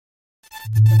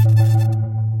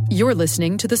You're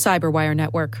listening to the Cyberwire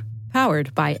Network,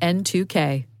 powered by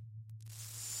N2K.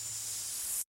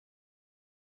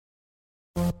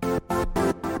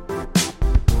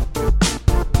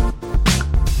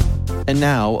 And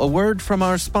now, a word from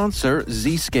our sponsor,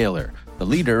 Zscaler, the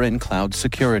leader in cloud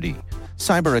security.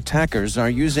 Cyber attackers are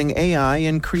using AI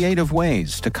in creative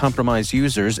ways to compromise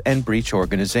users and breach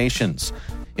organizations.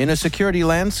 In a security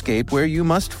landscape where you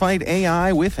must fight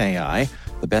AI with AI,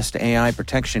 the best AI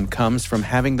protection comes from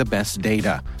having the best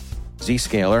data.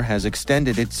 Zscaler has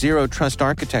extended its zero-trust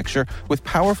architecture with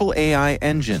powerful AI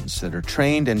engines that are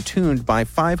trained and tuned by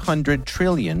 500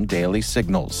 trillion daily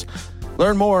signals.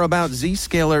 Learn more about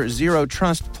Zscaler Zero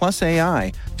Trust Plus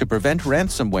AI to prevent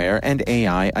ransomware and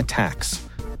AI attacks.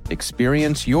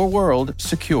 Experience your world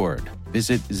secured.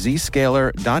 Visit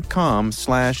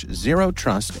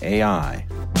zscaler.com/zerotrustai.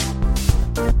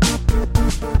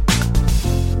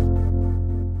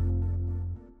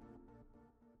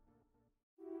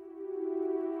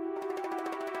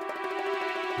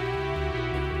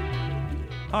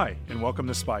 Hi, and welcome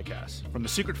to Spycast, from the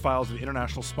secret files of the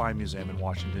International Spy Museum in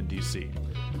Washington, D.C.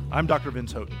 I'm Dr.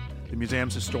 Vince Houghton, the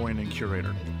museum's historian and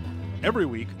curator. Every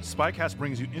week, Spycast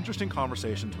brings you interesting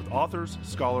conversations with authors,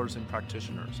 scholars, and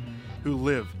practitioners who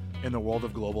live in the world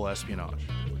of global espionage.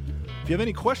 If you have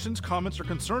any questions, comments, or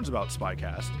concerns about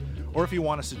Spycast, or if you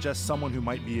want to suggest someone who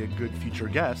might be a good future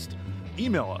guest,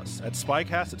 email us at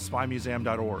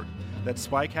spycast@spymuseum.org. That's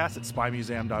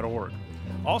spycast@spymuseum.org.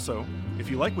 Also, if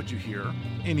you like what you hear,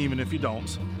 and even if you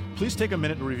don't, please take a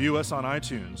minute to review us on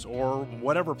iTunes or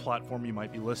whatever platform you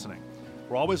might be listening.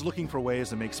 We're always looking for ways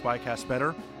to make Spycast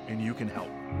better, and you can help.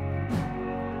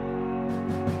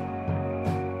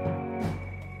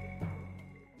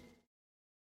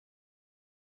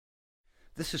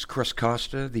 This is Chris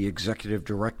Costa, the Executive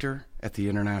Director at the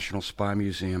International Spy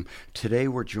Museum. Today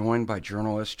we're joined by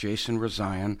journalist Jason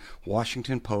Rezaian,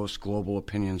 Washington Post global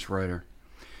opinions writer.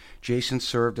 Jason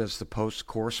served as the Post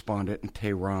correspondent in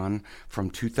Tehran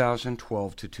from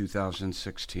 2012 to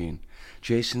 2016.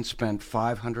 Jason spent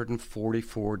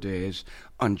 544 days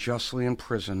unjustly in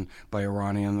prison by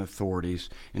Iranian authorities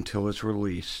until his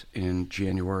release in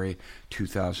January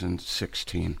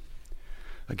 2016.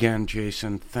 Again,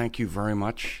 Jason, thank you very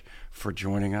much for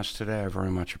joining us today. I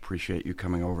very much appreciate you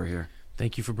coming over here.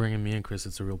 Thank you for bringing me in, Chris.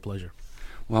 It's a real pleasure.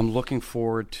 Well, I'm looking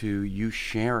forward to you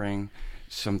sharing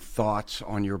some thoughts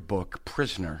on your book,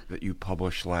 Prisoner, that you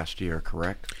published last year,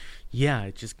 correct? Yeah,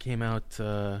 it just came out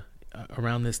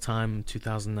around this time,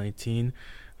 2019,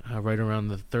 right around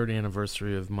the third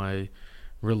anniversary of my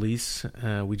release.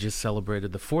 We just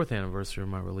celebrated the fourth anniversary of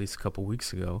my release a couple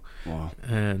weeks ago. Wow.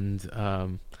 And,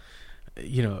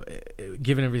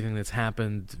 given everything that's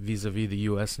happened vis-a-vis the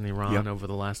U.S. and Iran over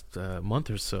the last month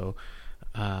or so,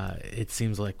 it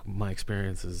seems like my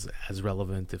experience is as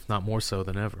relevant, if not more so,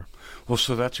 than ever. Well,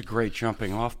 so that's a great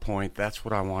jumping off point. That's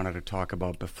what I wanted to talk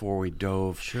about before we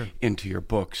dove into your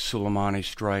book, Soleimani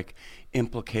Strike,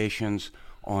 implications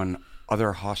on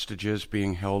other hostages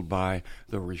being held by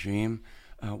the regime.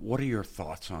 What are your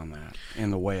thoughts on that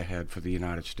and the way ahead for the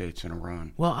United States and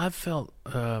Iran? Well, I've felt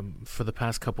for the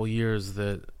past couple years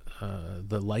that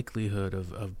the likelihood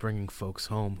of bringing folks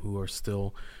home who are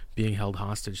still being held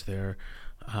hostage there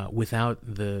without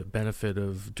the benefit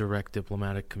of direct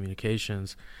diplomatic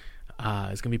communications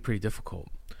is going to be pretty difficult.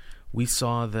 We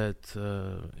saw that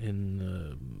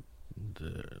in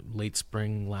the late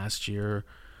spring last year,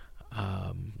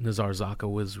 Nazar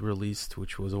Zaka was released,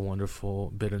 which was a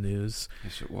wonderful bit of news.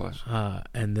 Yes, it was.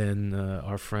 And then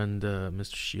our friend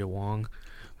Mr. Xia Wang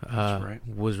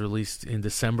was released in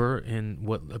December in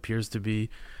what appears to be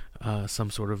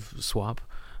some sort of swap.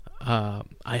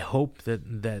 I hope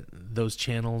that those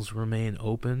channels remain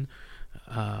open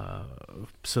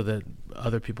so that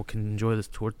other people can enjoy the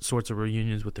sorts of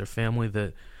reunions with their family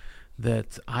that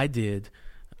I did.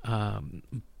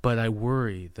 But I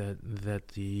worry that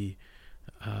the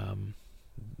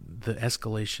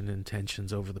escalation in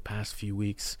tensions over the past few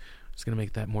weeks is going to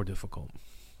make that more difficult.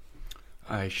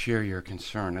 I share your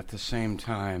concern. At the same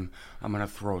time, I'm going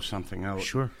to throw something out.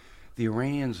 Sure. The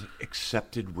Iranians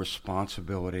accepted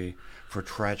responsibility for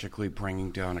tragically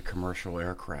bringing down a commercial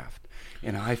aircraft.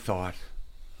 And I thought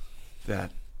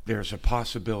that there's a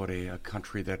possibility a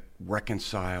country that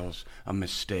reconciles a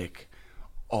mistake,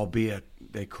 albeit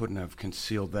they couldn't have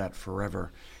concealed that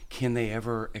forever, can they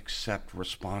ever accept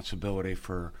responsibility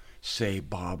for, say,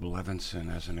 Bob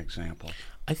Levinson as an example?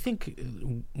 I think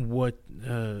what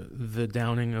the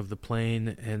downing of the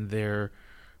plane and their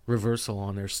reversal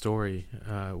on their story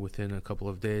within a couple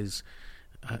of days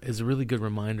is a really good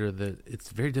reminder that it's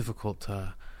very difficult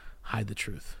to hide the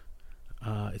truth.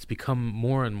 it's become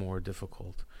more and more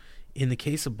difficult. In the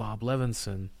case of Bob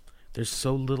Levinson, there's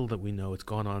so little that we know. It's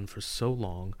gone on for so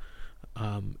long,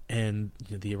 and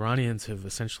the Iranians have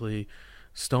essentially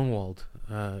stonewalled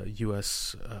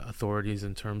U.S. Authorities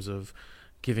in terms of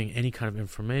giving any kind of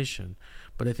information.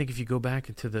 But I think if you go back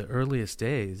into the earliest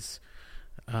days,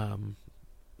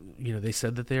 they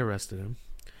said that they arrested him.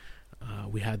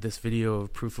 We had this video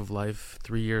of proof of life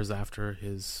 3 years after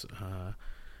his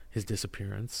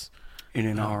disappearance. In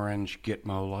an orange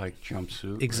Gitmo-like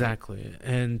jumpsuit. Exactly. Right?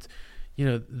 And,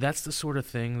 that's the sort of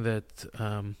thing that,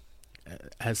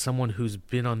 as someone who's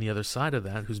been on the other side of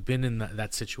that, who's been in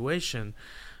that situation,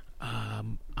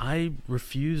 I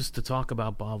refuse to talk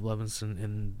about Bob Levinson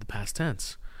in the past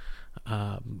tense.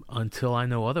 Until I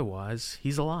know otherwise,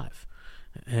 he's alive.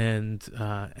 And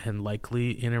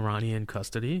likely in Iranian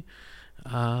custody.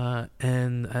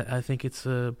 And I think it's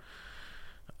a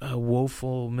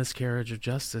woeful miscarriage of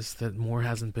justice that more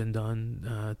hasn't been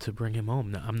done to bring him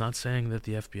home. Now, I'm not saying that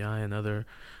the FBI and other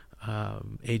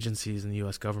agencies in the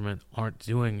U.S. government aren't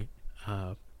doing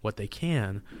what they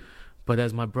can, but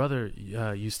as my brother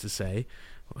used to say,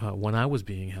 when I was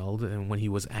being held and when he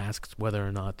was asked whether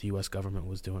or not the U.S. government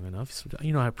was doing enough, he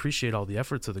said, I appreciate all the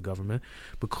efforts of the government,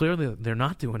 but clearly they're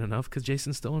not doing enough because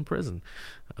Jason's still in prison.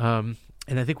 And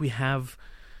I think we have,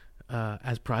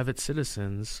 as private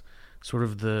citizens, sort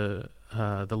of the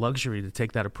luxury to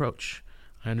take that approach.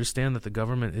 I understand that the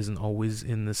government isn't always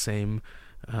in the same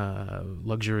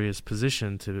luxurious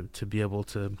position to be able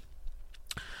to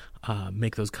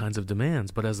make those kinds of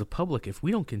demands. But as the public, if we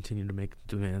don't continue to make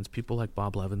demands, people like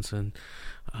Bob Levinson,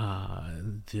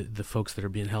 the folks that are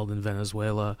being held in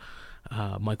Venezuela,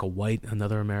 Michael White,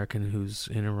 another American who's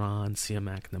in Iran,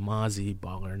 Siamak Namazi,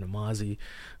 Baghar Namazi,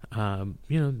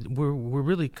 we're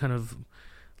really kind of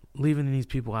leaving these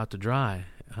people out to dry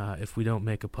if we don't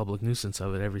make a public nuisance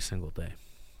of it every single day.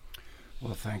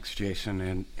 Well, thanks,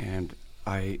 Jason, and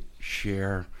I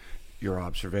share your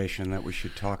observation that we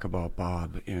should talk about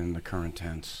Bob in the current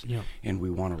tense, and we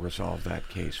want to resolve that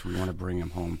case. We want to bring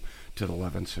him home to the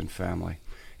Levinson family,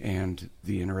 and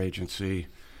the interagency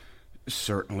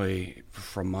certainly,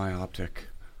 from my optic,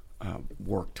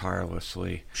 worked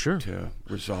tirelessly to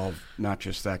resolve not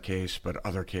just that case but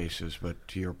other cases. But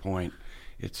to your point,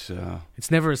 it's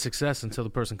never a success until the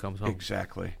person comes home.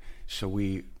 Exactly. So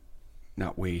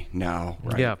not we now,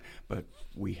 right? Yeah. But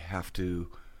we have to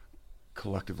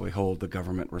collectively hold the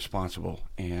government responsible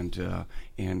and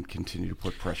continue to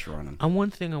put pressure on them. One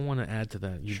thing I want to add to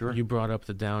that, you brought up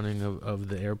the downing of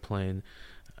the airplane.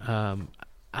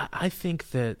 I think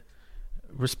that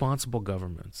responsible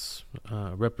governments,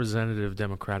 representative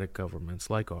democratic governments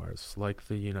like ours, like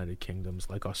the United Kingdom's,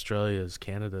 like Australia's,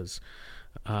 Canada's,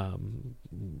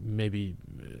 maybe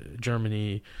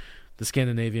Germany, the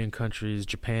Scandinavian countries,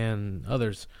 Japan,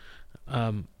 others,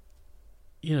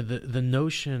 the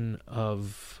notion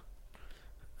of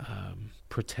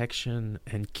protection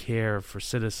and care for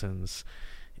citizens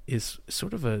is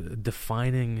sort of a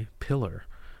defining pillar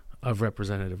of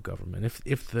representative government.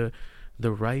 If the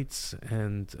rights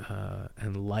and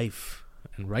life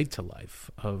and right to life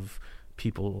of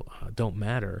people don't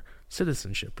matter,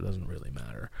 citizenship doesn't really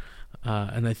matter.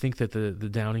 And I think that the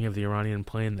downing of the Iranian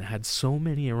plane that had so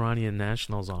many Iranian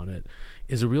nationals on it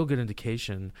is a real good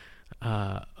indication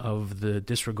of the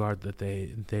disregard that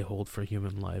they hold for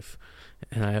human life.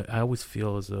 And I always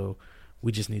feel as though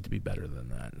we just need to be better than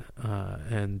that.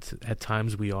 And at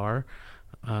times we are,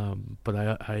 but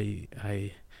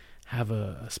I have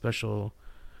a special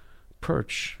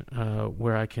perch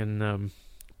where I can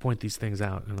point these things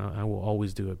out, and I will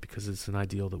always do it because it's an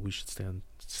ideal that we should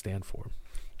stand for.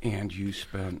 And you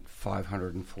spent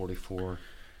 544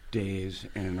 days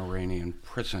in an Iranian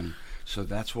prison, so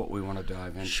that's what we want to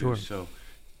dive into. Sure. So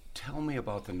tell me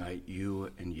about the night you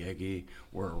and Yegi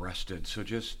were arrested. So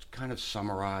just kind of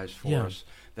summarize for us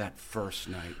that first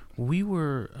night. We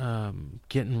were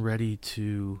getting ready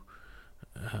to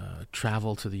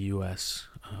travel to the U.S.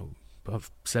 About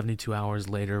 72 hours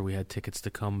later, we had tickets to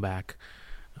come back.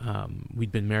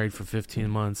 We'd been married for 15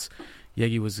 months.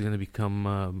 Yegi was going to become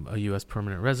a U.S.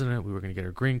 permanent resident. We were going to get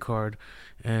her green card,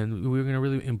 and we were going to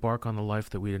really embark on the life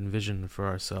that we had envisioned for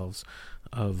ourselves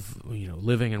of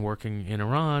living and working in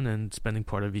Iran and spending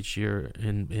part of each year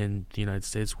in the United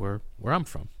States where I'm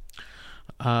from.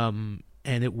 And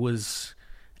it was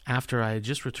after I had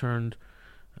just returned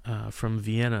from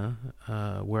Vienna,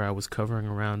 where I was covering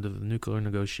a round of the nuclear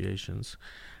negotiations,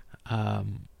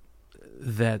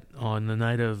 that on the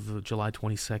night of July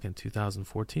 22nd,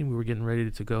 2014, we were getting ready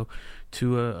to go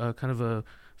to a kind of a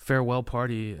farewell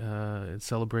party in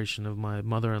celebration of my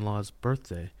mother-in-law's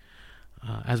birthday.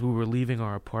 As we were leaving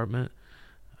our apartment,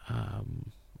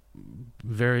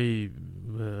 very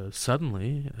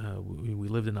suddenly, we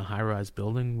lived in a high-rise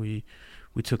building. We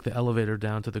took the elevator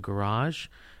down to the garage.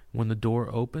 When the door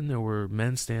opened, there were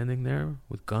men standing there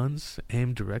with guns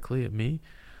aimed directly at me.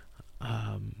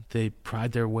 They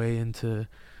pried their way into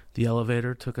the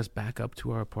elevator, took us back up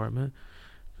to our apartment.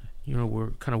 We're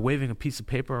kind of waving a piece of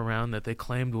paper around that they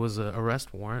claimed was an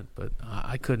arrest warrant, but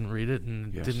I couldn't read it,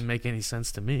 and it didn't make any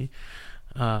sense to me.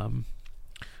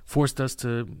 Forced us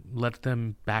to let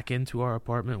them back into our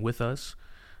apartment with us.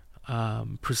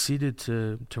 Proceeded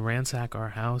to ransack our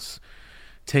house,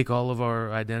 take all of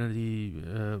our identity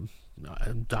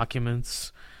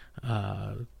documents,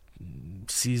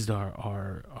 seized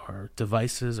our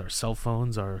devices, our cell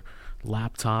phones, our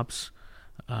laptops,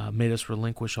 made us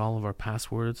relinquish all of our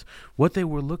passwords. What they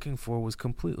were looking for was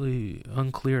completely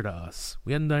unclear to us.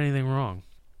 We hadn't done anything wrong.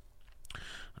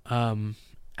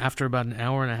 After about an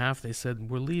hour and a half, they said,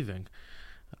 we're leaving.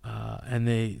 And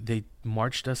they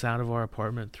marched us out of our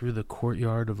apartment through the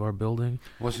courtyard of our building.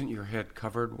 Wasn't your head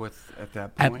covered at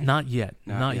that point? Not yet.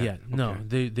 Not yet. Okay. No,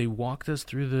 they walked us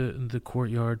through the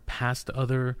courtyard past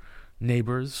other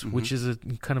neighbors, which is a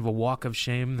kind of a walk of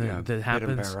shame that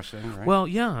happens. Bit embarrassing, right? Well,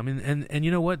 yeah. I mean, and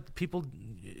you know what? People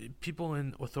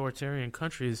in authoritarian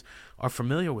countries are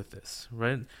familiar with this,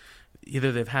 right?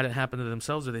 Either they've had it happen to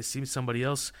themselves or they see somebody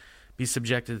else be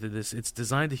subjected to this. It's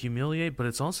designed to humiliate, but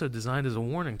it's also designed as a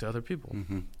warning to other people.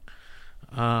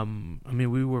 I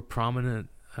mean, we were prominent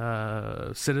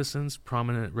citizens,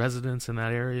 prominent residents in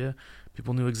that area.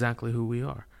 People knew exactly who we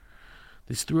are.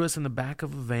 They threw us in the back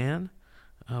of a van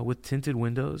with tinted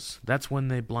windows. That's when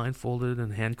they blindfolded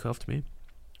and handcuffed me.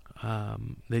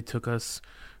 They took us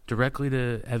directly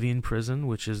to Evin Prison,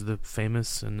 which is the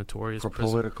famous and notorious prison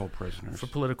political prisoners. For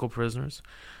political prisoners.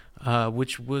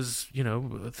 Which was,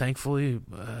 thankfully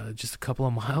just a couple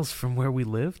of miles from where we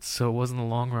lived, so it wasn't a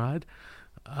long ride.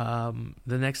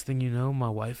 The next thing you know, my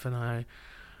wife and I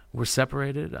were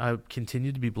separated. I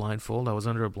continued to be blindfolded. I was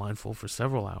under a blindfold for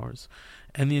several hours.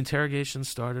 And the interrogation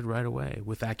started right away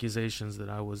with accusations that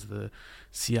I was the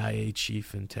CIA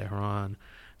chief in Tehran.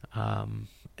 And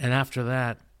after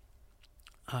that,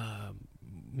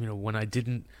 when I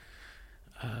didn't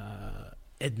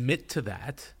admit to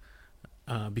that,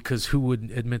 because who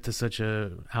would admit to such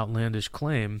a outlandish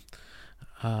claim?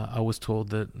 I was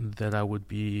told that I would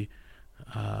be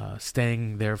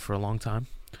staying there for a long time,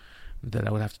 that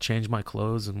I would have to change my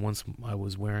clothes, and once I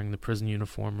was wearing the prison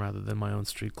uniform rather than my own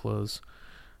street clothes,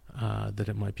 that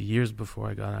it might be years before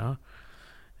I got out.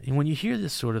 And when you hear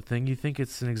this sort of thing, you think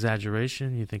it's an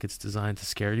exaggeration, you think it's designed to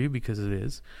scare you, because it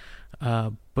is,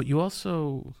 but you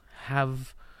also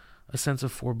have a sense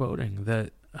of foreboding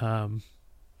that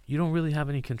you don't really have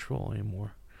any control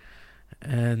anymore.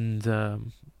 And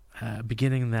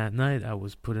beginning that night, I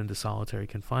was put into solitary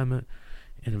confinement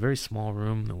in a very small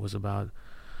room that was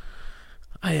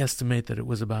I estimate that it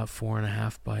was about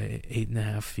 4.5 by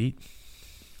 8.5 feet.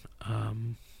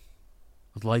 The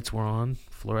lights were on,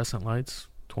 fluorescent lights,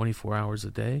 24 hours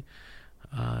a day.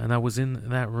 And I was in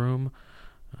that room.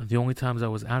 The only times I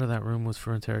was out of that room was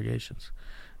for interrogations.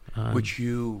 Which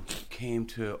you came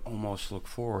to almost look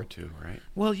forward to, right?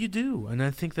 Well, you do, and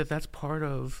I think that's part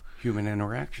of human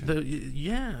interaction.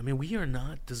 I mean, we are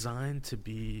not designed to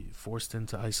be forced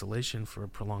into isolation for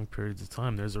prolonged periods of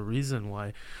time. There's a reason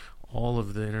why all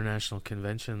of the international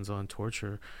conventions on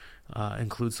torture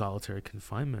include solitary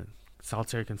confinement.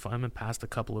 Solitary confinement past a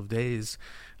couple of days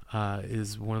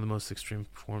is one of the most extreme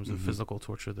forms of physical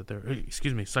torture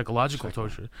psychological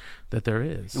torture that there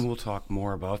is. And we'll talk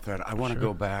more about that. I want to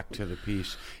go back to the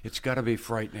piece. It's got to be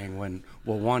frightening when,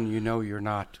 one, you're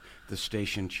not the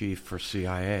station chief for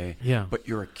CIA, but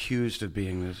you're accused of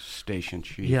being the station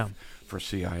chief for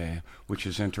CIA, which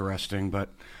is interesting. But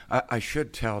I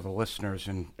should tell the listeners,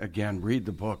 and again, read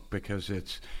the book because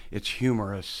it's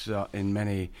humorous in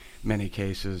many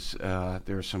cases.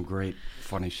 There are some great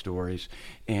funny stories,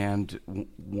 and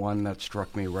one that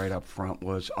struck me right up front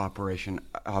was Operation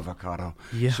Avocado.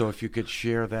 So if you could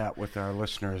share that with our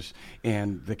listeners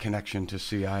and the connection to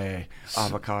CIA,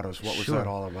 avocados, what was that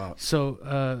all about?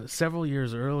 So several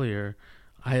years earlier,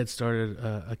 I had started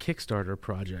a Kickstarter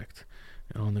project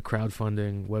on the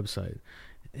crowdfunding website.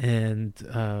 And,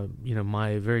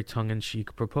 my very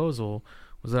tongue-in-cheek proposal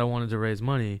was that I wanted to raise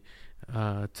money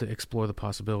to explore the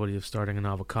possibility of starting an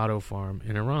avocado farm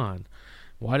in Iran.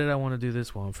 Why did I want to do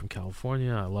this? Well, I'm from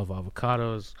California. I love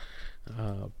avocados.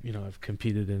 I've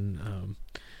competed in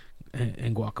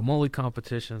guacamole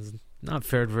competitions. Not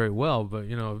fared very well, but,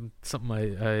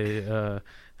 something I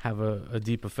have a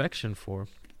deep affection for.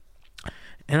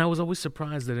 And I was always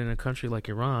surprised that in a country like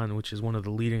Iran, which is one of the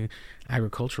leading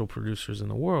agricultural producers in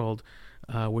the world,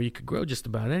 where you could grow just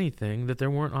about anything, that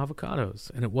there weren't avocados,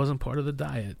 and it wasn't part of the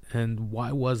diet. And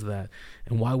why was that?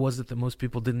 And why was it that most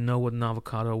people didn't know what an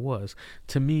avocado was?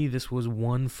 To me, this was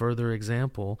one further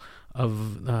example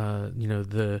of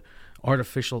the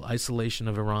artificial isolation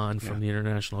of Iran from the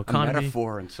international economy. A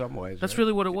metaphor in some ways. That's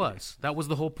really what it was. That was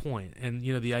the whole point. And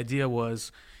the idea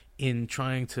was, in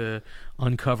trying to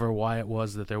uncover why it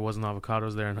was that there wasn't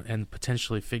avocados there, and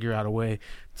potentially figure out a way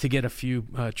to get a few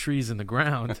trees in the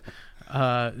ground,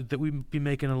 that we'd be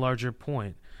making a larger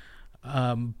point.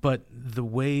 But the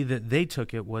way that they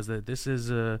took it was that this is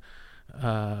a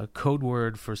code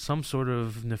word for some sort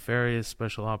of nefarious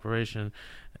special operation,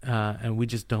 and we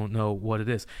just don't know what it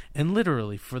is. And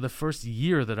literally, for the first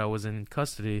year that I was in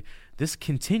custody, this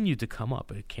continued to come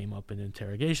up. It came up in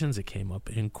interrogations. It came up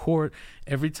in court.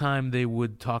 Every time they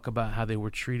would talk about how they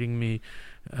were treating me,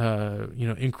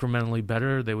 incrementally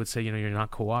better, they would say, you're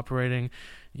not cooperating.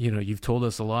 You've told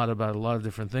us a lot about a lot of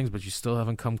different things, but you still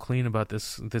haven't come clean about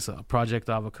this Project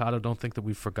Avocado. Don't think that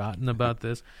we've forgotten about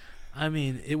this. I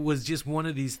mean, it was just one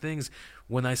of these things.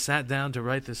 When I sat down to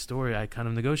write this story, I kind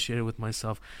of negotiated with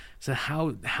myself. Said,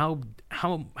 how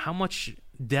much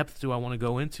depth do I want to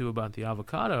go into about the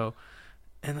avocado?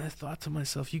 And I thought to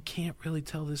myself, you can't really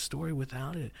tell this story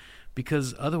without it,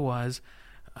 because otherwise,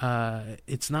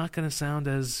 it's not going to sound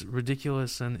as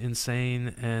ridiculous and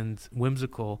insane and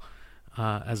whimsical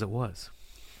as it was.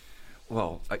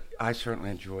 Well, I certainly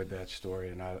enjoyed that story,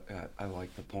 and I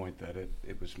like the point that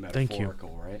it was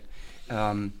metaphorical,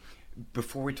 right?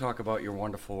 Before we talk about your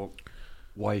wonderful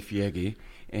wife, Yegi,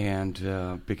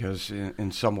 and because in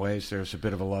some ways there's a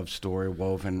bit of a love story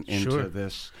woven into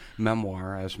this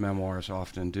memoir, as memoirs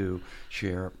often do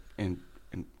share, and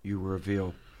you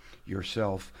reveal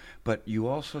yourself, but you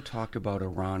also talk about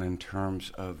Iran in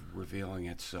terms of revealing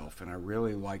itself, and I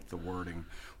really like the wording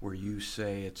where you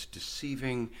say it's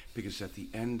deceiving because at the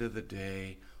end of the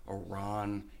day,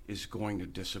 Iran is going to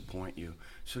disappoint you.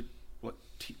 So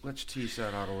let's tease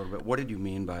that out a little bit. What did you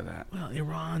mean by that? Well,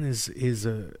 Iran is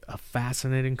a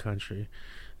fascinating country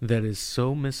that is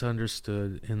so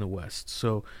misunderstood in the West.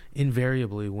 So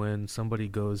invariably, when somebody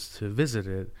goes to visit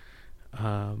it,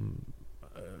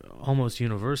 almost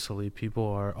universally, people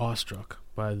are awestruck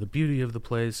by the beauty of the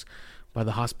place, by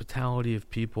the hospitality of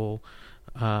people,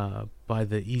 by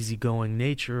the easygoing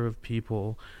nature of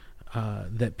people,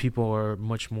 that people are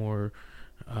much more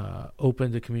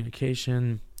open to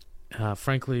communication,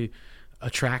 frankly,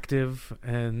 attractive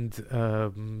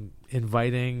and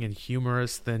inviting and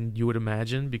humorous than you would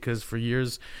imagine, because for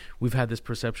years we've had this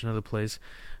perception of the place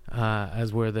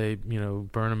as where they,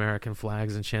 burn American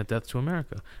flags and chant death to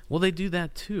America. Well, they do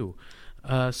that too.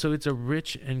 So it's a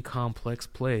rich and complex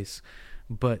place.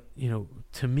 But,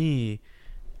 to me,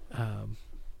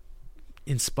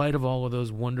 in spite of all of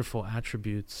those wonderful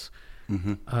attributes,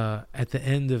 at the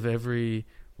end of every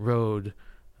road,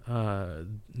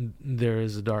 there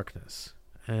is a darkness.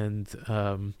 And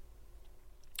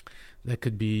that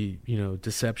could be,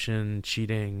 deception,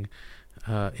 cheating,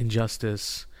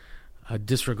 injustice,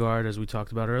 disregard, as we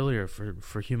talked about earlier,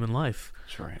 for human life.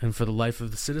 That's right. And for the life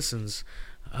of the citizens.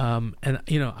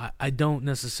 I don't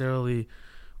necessarily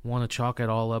want to chalk it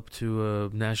all up to a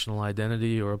national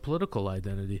identity or a political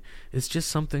identity. It's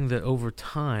just something that over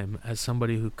time, as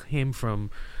somebody who came from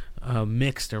a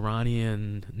mixed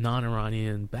Iranian,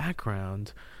 non-Iranian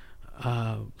background,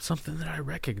 something that I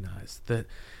recognized, that,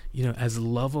 as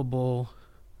lovable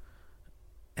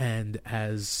and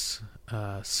as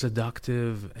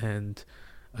seductive and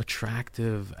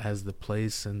attractive as the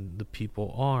place and the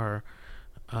people are,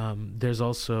 there's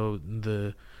also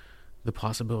the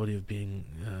possibility of being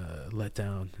let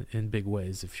down in big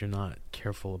ways if you're not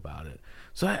careful about it.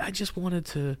 So I just wanted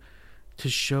to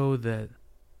show that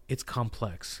it's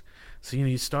complex. So,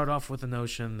 you start off with the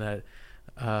notion that,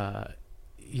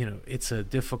 it's a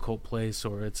difficult place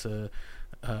or it's a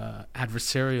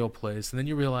adversarial place, and then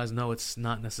you realize, no, it's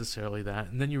not necessarily that.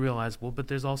 And then you realize, well, but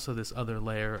there's also this other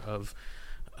layer of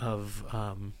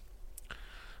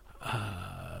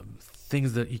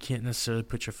things that you can't necessarily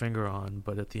put your finger on,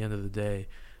 but at the end of the day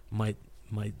might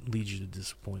lead you to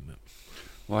disappointment.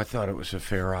 Well, I thought it was a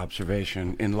fair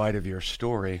observation in light of your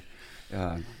story.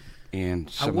 And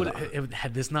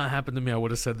had this not happened to me, I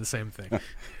would have said the same thing.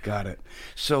 Got it.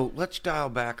 So let's dial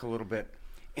back a little bit.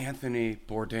 Anthony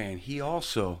Bourdain, he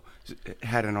also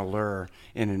had an allure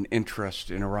and an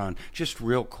interest in Iran. Just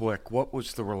real quick, what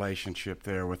was the relationship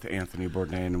there with Anthony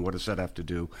Bourdain, and what does that have to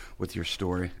do with your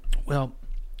story? Well,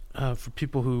 for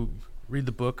people who read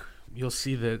the book, you'll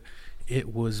see that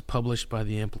It was published by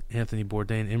the Anthony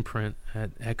Bourdain imprint at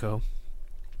Echo.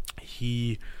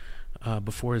 He,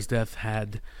 before his death,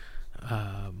 had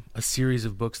a series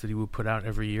of books that he would put out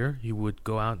every year. He would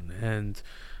go out and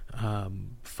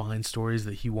find stories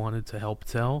that he wanted to help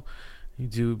tell.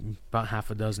 He'd do about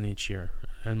half a dozen each year,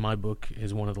 and my book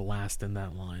is one of the last in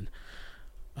that line.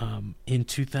 In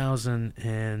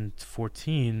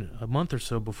 2014, a month or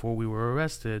so before we were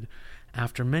arrested,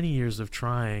 after many years of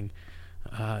trying,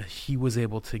 he was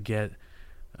able to get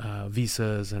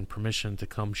visas and permission to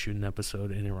come shoot an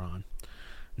episode in Iran.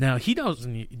 Now, he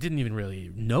didn't even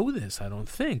really know this, I don't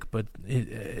think, but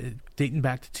dating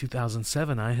back to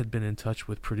 2007, I had been in touch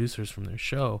with producers from their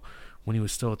show when he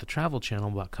was still at the Travel Channel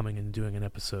about coming and doing an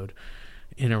episode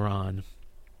in Iran.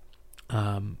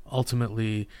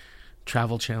 Ultimately,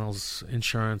 Travel Channel's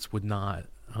insurance would not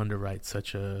underwrite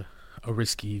such a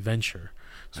risky venture.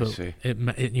 So it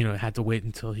had to wait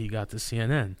until he got to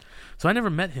CNN. So I never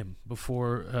met him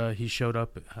before he showed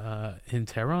up in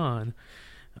Tehran,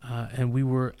 and we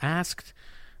were asked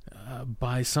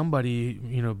by somebody,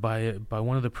 by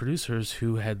one of the producers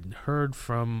who had heard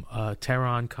from a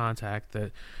Tehran contact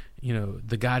that,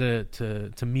 the guy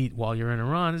to meet while you're in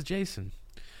Iran is Jason.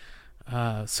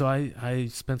 So I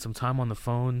spent some time on the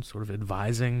phone sort of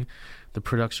advising the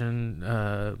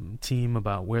production team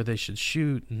about where they should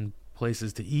shoot and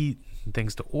places to eat and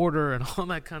things to order and all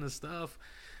that kind of stuff.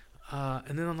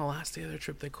 And then on the last day of their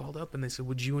trip, they called up and they said,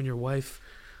 would you and your wife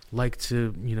like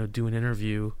to, do an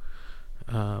interview?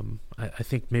 I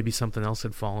think maybe something else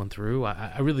had fallen through.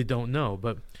 I really don't know.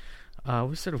 But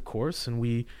we said, of course, and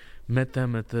we met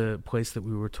them at the place that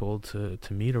we were told to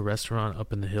meet, a restaurant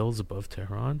up in the hills above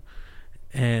Tehran.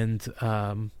 And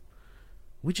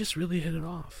we just really hit it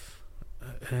off.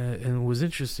 And it was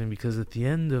interesting because at the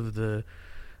end of the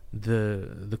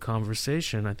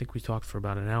conversation, I think we talked for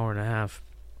about an hour and a half.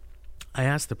 I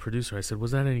asked the producer, I said,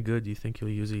 was that any good? Do you think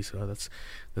you'll use it? He said, that's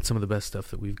some of the best stuff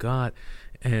that we've got.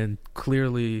 And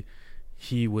clearly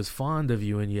he was fond of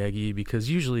you and Yegi because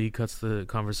usually he cuts the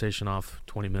conversation off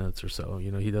 20 minutes or so.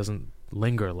 He doesn't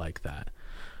linger like that.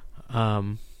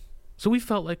 So we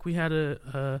felt like we had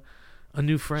a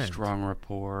new friend. Strong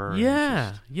rapport.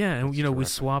 Yeah. And, we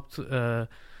swapped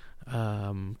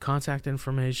contact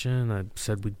information. I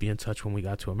said we'd be in touch when we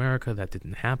got to America. That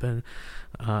didn't happen.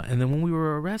 And then when we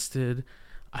were arrested,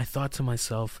 I thought to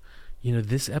myself,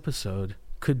 this episode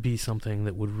could be something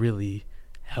that would really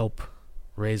help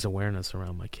raise awareness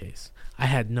around my case. I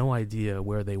had no idea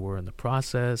where they were in the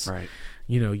process. Right.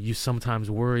 You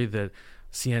sometimes worry that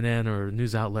CNN or a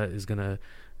news outlet is going to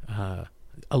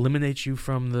eliminate you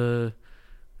from the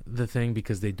thing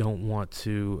because they don't want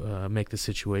to make the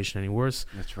situation any worse.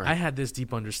 That's right. I had this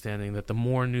deep understanding that the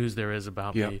more news there is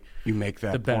about me, you make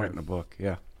that the better. point in the book.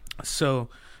 Yeah. So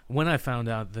when I found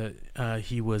out that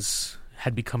he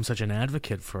had become such an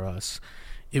advocate for us,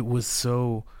 it was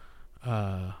so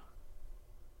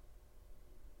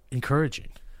encouraging,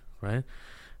 right?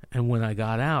 And when I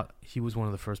got out, he was one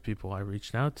of the first people I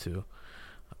reached out to.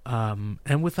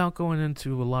 And without going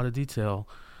into a lot of detail,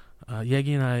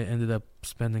 Yegi and I ended up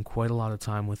spending quite a lot of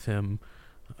time with him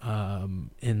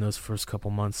in those first couple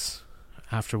months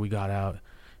after we got out.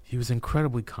 He was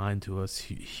incredibly kind to us.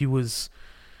 He was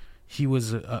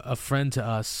a friend to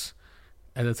us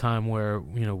at a time where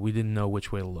we didn't know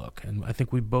which way to look, and I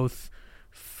think we both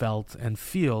felt and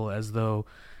feel as though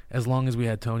as long as we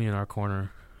had Tony in our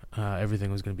corner, everything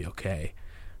was going to be okay.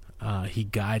 He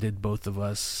guided both of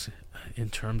us in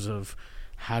terms of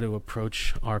how to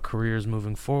approach our careers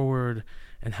moving forward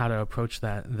and how to approach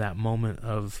that moment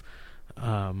of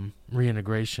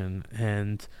reintegration.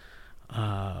 And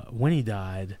when he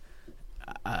died,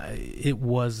 it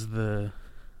was in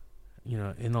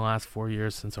the last 4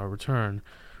 years since our return,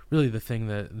 really the thing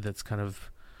that's kind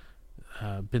of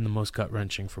been the most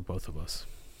gut-wrenching for both of us.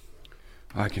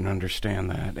 I can understand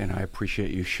that, and I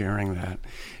appreciate you sharing that.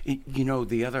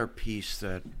 The other piece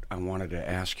that I wanted to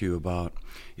ask you about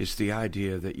is the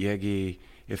idea that Yegi,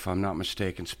 if I'm not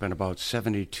mistaken, spent about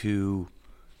 72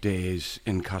 days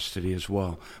in custody as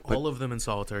well. But all of them in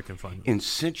solitary confinement. And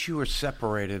since you were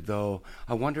separated, though,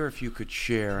 I wonder if you could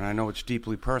share, and I know it's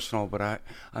deeply personal, but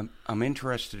I'm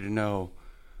interested to know,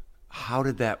 how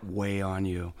did that weigh on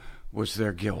you? Was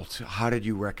there guilt? How did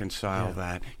you reconcile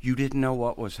that? You didn't know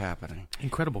what was happening.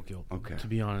 Incredible guilt, okay, to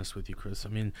be honest with you, Chris. I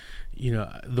mean,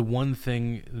 the one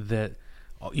thing that,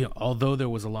 although there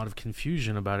was a lot of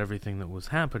confusion about everything that was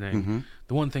happening,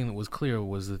 the one thing that was clear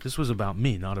was that this was about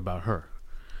me, not about her.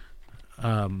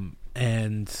 And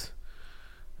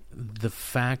the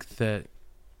fact that,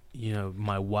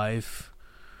 my wife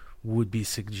would be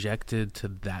subjected to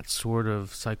that sort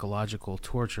of psychological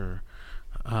torture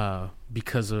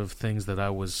because of things that I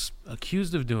was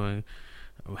accused of doing,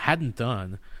 hadn't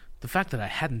done. The fact that I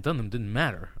hadn't done them didn't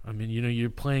matter. I mean, you're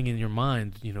playing in your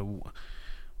mind,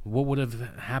 what would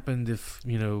have happened if,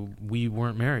 we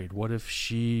weren't married? What if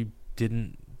she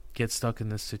didn't get stuck in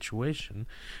this situation?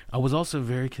 I was also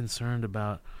very concerned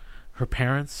about her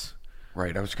parents.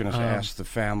 Right. I was going to ask the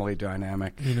family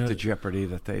dynamic, the jeopardy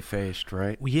that they faced,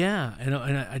 right? Yeah. And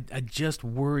I just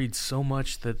worried so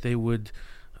much that they would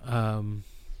blame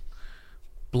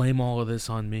all of this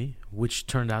on me, which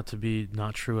turned out to be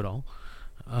not true at all.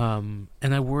 And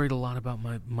I worried a lot about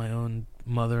my own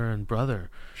mother and brother,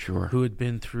 sure, who had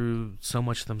been through so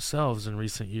much themselves in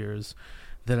recent years,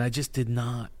 that I just did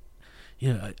not,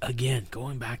 again,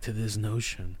 going back to this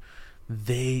notion,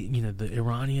 the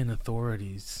Iranian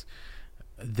authorities,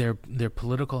 their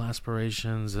political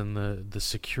aspirations and the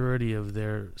security of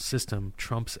their system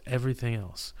trumps everything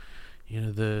else.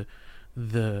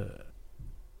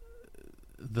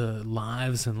 The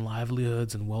lives and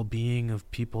livelihoods and well-being of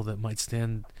people that might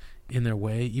stand in their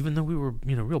way, even though we were,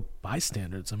 real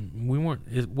bystanders. I mean,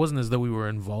 it wasn't as though we were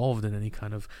involved in any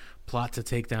kind of plot to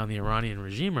take down the Iranian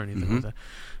regime or anything like that.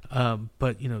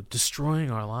 But,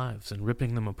 destroying our lives and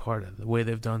ripping them apart the way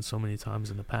they've done so many times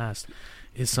in the past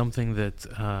is something that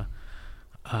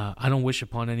I don't wish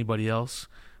upon anybody else,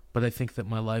 but I think that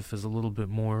my life is a little bit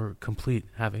more complete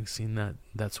having seen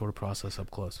that sort of process up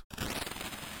close.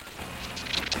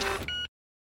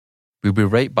 We'll be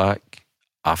right back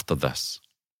after this.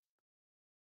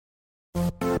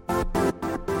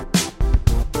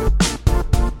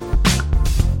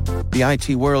 The IT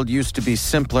world used to be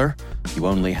simpler. You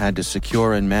only had to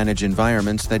secure and manage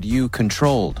environments that you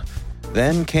controlled.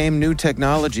 Then came new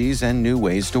technologies and new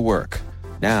ways to work.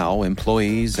 Now,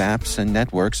 employees, apps, and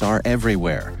networks are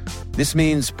everywhere. This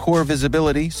means poor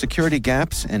visibility, security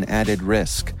gaps, and added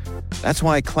risk. That's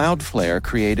why Cloudflare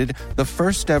created the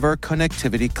first-ever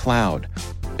connectivity cloud.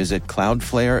 Visit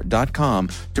cloudflare.com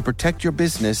to protect your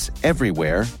business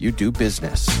everywhere you do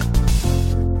business.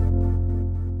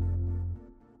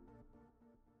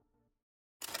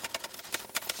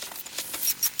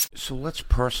 So let's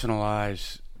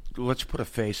personalize, let's put a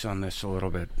face on this a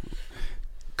little bit.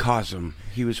 Kazem,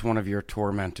 he was one of your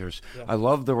tormentors. Yeah. I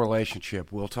love the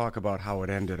relationship. We'll talk about how it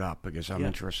ended up because I'm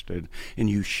interested in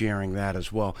you sharing that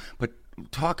as well. But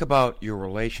talk about your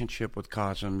relationship with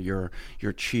Kazem, your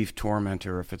chief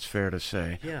tormentor, if it's fair to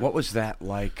say. Yeah. What was that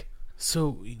like?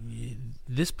 So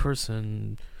this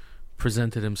person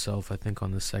presented himself, I think, on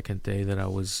the second day that I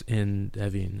was in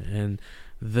Evin, and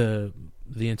the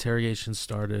interrogation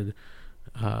started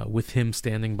with him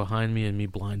standing behind me and me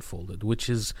blindfolded, which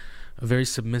is a very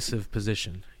submissive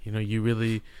position. You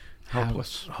really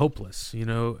hopeless.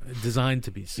 Designed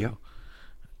to be so. Yeah.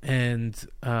 And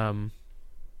I'm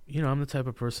the type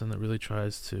of person that really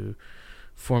tries to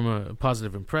form a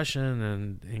positive impression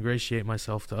and ingratiate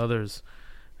myself to others.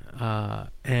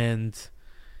 And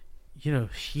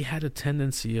he had a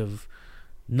tendency of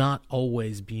not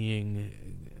always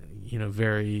being,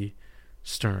 very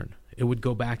stern. It would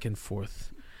go back and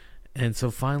forth. And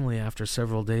so finally, after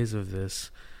several days of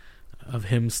this, of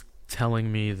him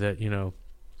telling me that,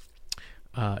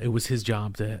 it was his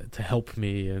job to help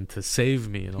me and to save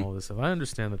me and all this stuff. I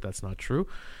understand that that's not true.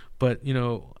 But,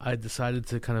 I decided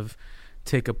to kind of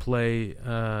take a play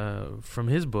from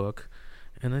his book.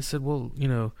 And I said, well,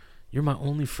 you're my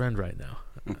only friend right now.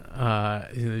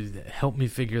 Help me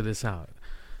figure this out.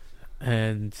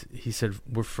 And he said,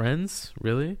 we're friends?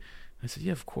 Really? I said,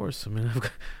 yeah, of course. I mean,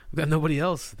 I've got nobody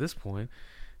else at this point.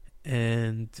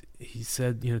 And he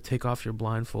said, take off your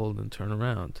blindfold and turn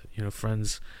around.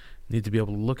 Friends need to be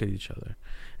able to look at each other.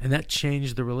 And that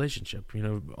changed the relationship.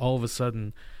 All of a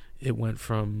sudden, it went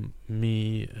from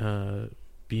me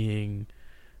being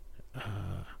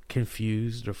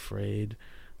confused, afraid,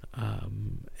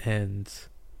 and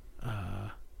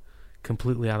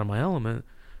completely out of my element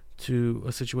to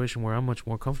a situation where I'm much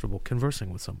more comfortable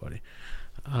conversing with somebody.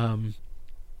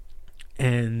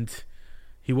 And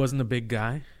he wasn't a big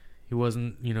guy. He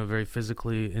wasn't, very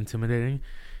physically intimidating.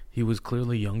 He was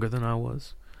clearly younger than I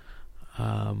was.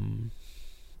 And,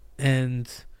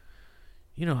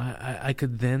 I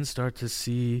could then start to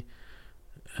see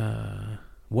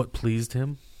what pleased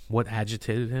him, what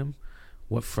agitated him,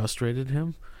 what frustrated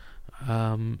him.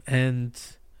 And,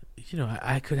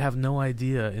 I could have no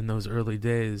idea in those early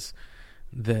days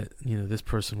that, this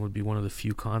person would be one of the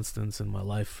few constants in my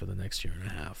life for the next year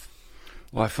and a half.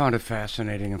 Well, I found it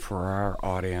fascinating, and for our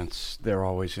audience, they're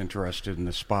always interested in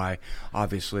the spy.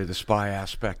 Obviously, the spy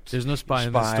aspect. There's no spy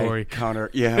in the story.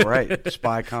 Yeah, right.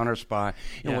 Spy, counter spy.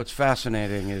 And Yeah. what's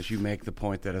fascinating is you make the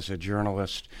point that as a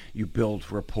journalist, you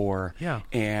build rapport. Yeah.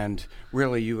 And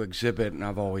really, you exhibit, and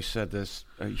I've always said this,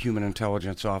 a human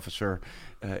intelligence officer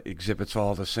exhibits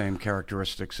all the same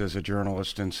characteristics as a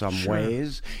journalist in some Sure.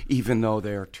 ways, even though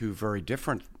they are two very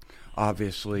different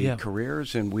obviously Yeah.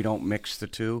 careers, and we don't mix the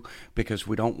two because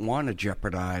we don't want to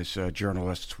jeopardize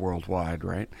journalists worldwide,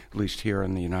 right? At least here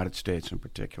in the United States in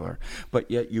particular. But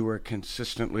yet you were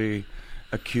consistently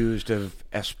accused of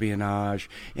espionage.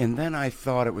 And then I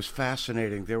thought it was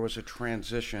fascinating. There was a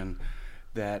transition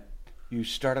that you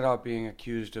started out being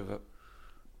accused of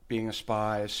being a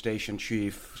spy, a station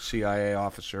chief, CIA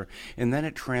officer, and then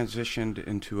it transitioned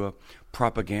into a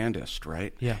propagandist,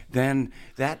 right? Yeah. Then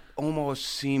that almost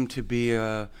seemed to be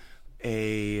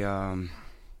it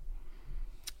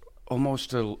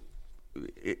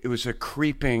was a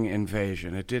creeping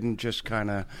invasion. It didn't just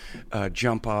kind of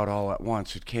jump out all at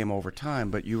once. It came over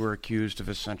time, but you were accused of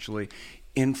essentially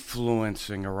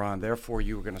influencing Iran. Therefore,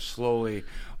 you were going to slowly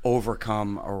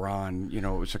overcome Iran. It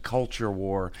was a culture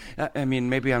war. I mean,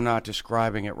 maybe I'm not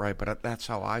describing it right, but that's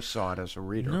how I saw it as a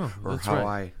reader, No, or that's how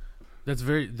right. That's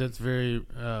very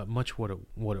much what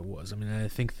it was. I mean, I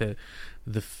think that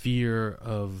the fear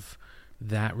of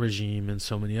that regime and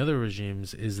so many other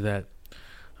regimes is that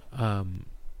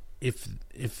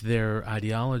if their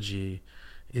ideology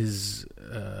is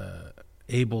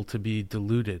able to be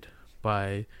diluted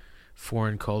by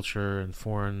foreign culture and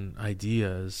foreign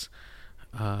ideas,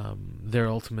 their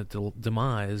ultimate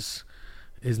demise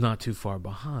is not too far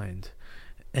behind.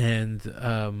 And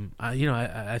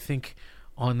I think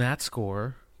on that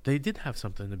score, they did have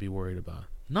something to be worried about.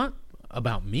 Not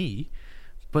about me,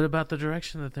 but about the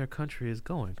direction that their country is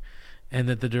going, and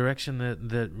that the direction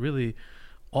that really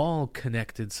all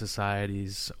connected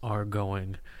societies are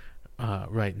going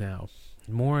right now.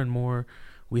 More and more,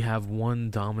 we have one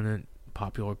dominant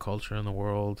popular culture in the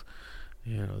world.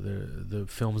 The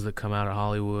films that come out of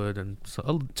Hollywood, and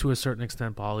so, to a certain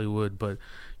extent Bollywood, but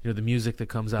the music that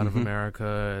comes out of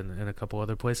America and a couple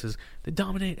other places, they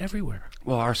dominate everywhere.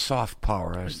 Well, our soft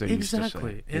power, as they used to say.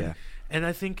 Exactly. And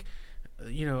I think,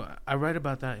 I write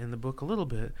about that in the book a little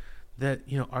bit, that,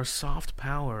 our soft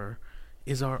power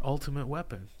is our ultimate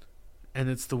weapon. And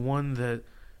it's the one that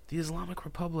the Islamic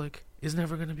Republic is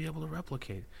never going to be able to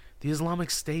replicate. The Islamic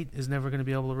State is never going to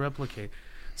be able to replicate.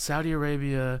 Saudi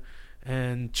Arabia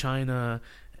and China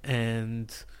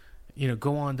and,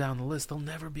 go on down the list, they'll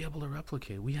never be able to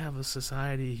replicate. We have a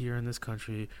society here in this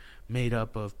country made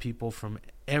up of people from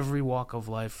every walk of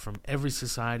life, from every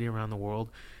society around the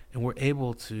world, and we're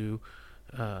able to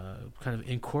kind of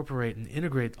incorporate and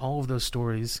integrate all of those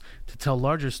stories to tell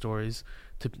larger stories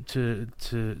to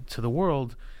the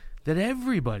world that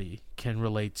everybody can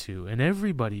relate to and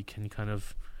everybody can kind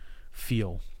of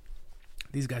feel.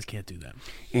 These guys can't do that.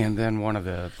 And then one of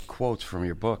the quotes from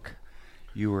your book,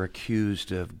 you were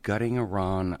accused of gutting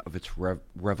Iran of its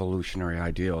revolutionary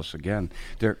ideals. Again,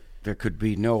 there could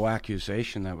be no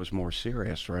accusation that was more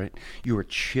serious, right? You were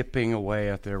chipping away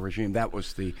at their regime. That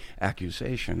was the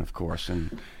accusation, of course,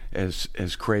 and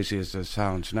as crazy as it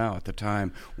sounds now, at the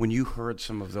time, when you heard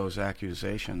some of those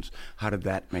accusations, how did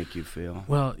that make you feel?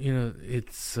 Well,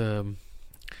 it's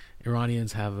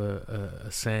Iranians have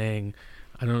a saying.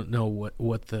 I don't know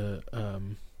what the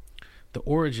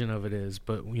origin of it is,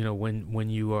 but when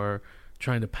you are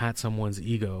trying to pat someone's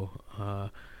ego,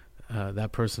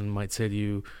 that person might say to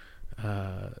you,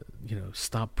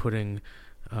 stop putting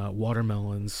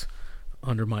watermelons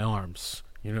under my arms.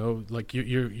 Like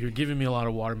you're giving me a lot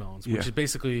of watermelons, which is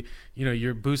basically,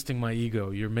 you're boosting my ego.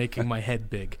 You're making my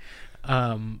head big,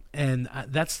 and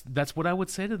that's what I would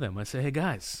say to them. I say, hey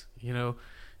guys, you're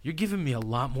giving me a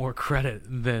lot more credit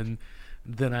than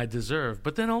I deserve.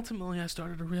 But then ultimately I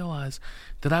started to realize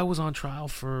that I was on trial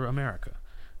for America.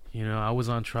 I was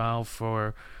on trial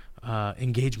for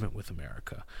engagement with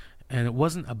America. And it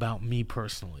wasn't about me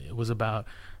personally. It was about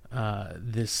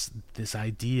this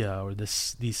idea, or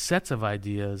these sets of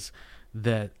ideas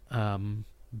that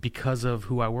because of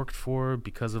who I worked for,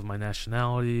 because of my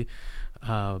nationality,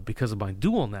 because of my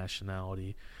dual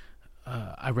nationality,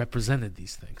 I represented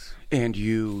these things. And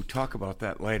you talk about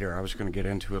that later. I was going to get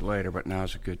into it later, but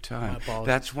now's a good time. My apologies.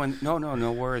 That's when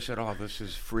no worries at all. This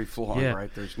is free flowing,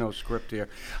 right? There's no script here.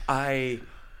 I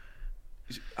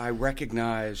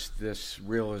recognize this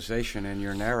realization in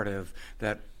your narrative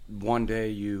that one day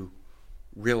you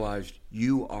realized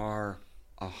you are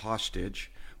a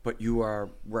hostage, but you are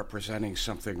representing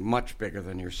something much bigger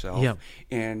than yourself. Yeah.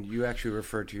 And you actually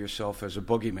referred to yourself as a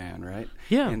boogeyman, right?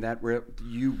 Yeah. And that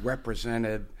you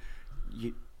represented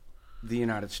the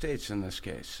United States in this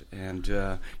case, and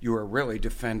you were really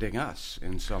defending us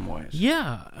in some ways.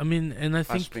 Yeah, I mean, and I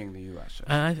think us being the U.S.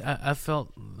 I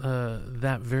felt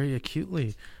that very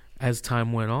acutely as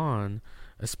time went on,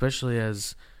 especially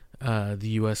as the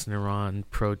U.S. and Iran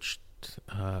approached,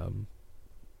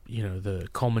 the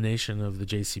culmination of the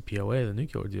JCPOA, the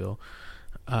nuclear deal.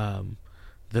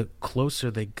 The closer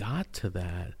they got to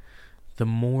that, the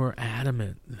more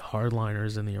adamant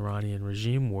hardliners in the Iranian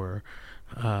regime were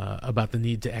about the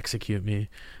need to execute me,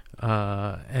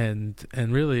 and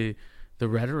really, the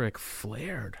rhetoric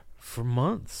flared for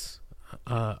months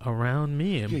around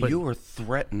me. But you were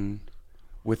threatened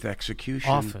with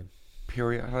execution often,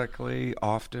 periodically,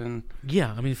 often.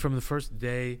 Yeah, I mean, from the first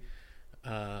day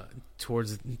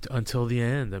until the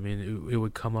end. I mean, it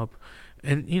would come up,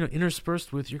 and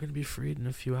interspersed with, "You're going to be freed in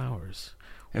a few hours."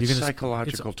 It's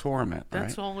psychological torment, right?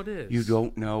 That's all it is. You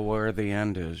don't know where the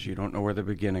end is. You don't know where the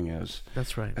beginning is.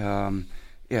 That's right.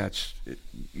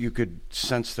 You could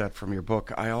sense that from your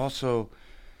book. I also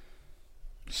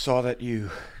saw that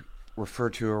you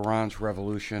referred to Iran's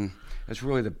revolution as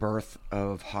really the birth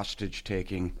of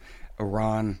hostage-taking.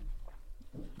 Iran,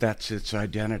 that's its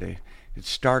identity. It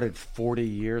started 40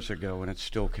 years ago, and it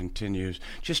still continues.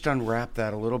 Just unwrap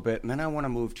that a little bit, and then I want to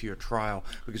move to your trial,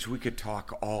 because we could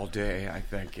talk all day, I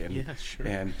think, and yeah, sure.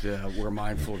 And we're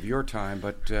mindful of your time,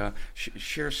 but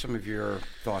share some of your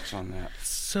thoughts on that.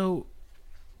 So,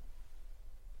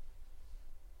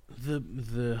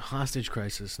 the hostage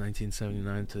crisis,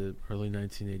 1979 to early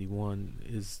 1981,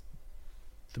 is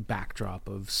the backdrop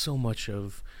of so much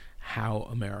of how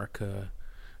America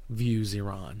views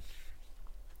Iran.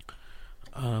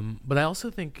 But I also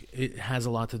think it has a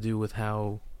lot to do with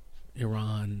how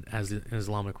Iran, as an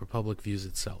Islamic Republic, views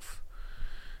itself.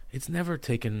 It's never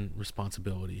taken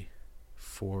responsibility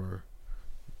for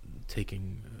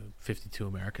taking 52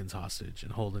 Americans hostage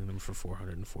and holding them for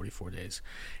 444 days.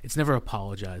 It's never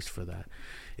apologized for that.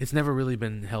 It's never really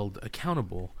been held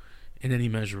accountable in any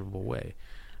measurable way.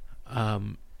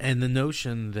 And the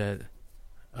notion that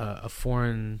a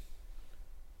foreign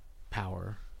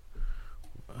power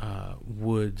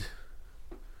would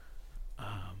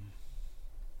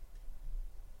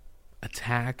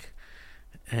attack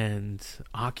and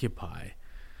occupy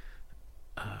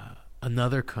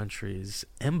another country's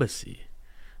embassy.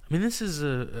 I mean, this is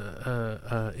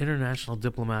a international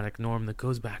diplomatic norm that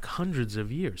goes back hundreds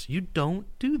of years. You don't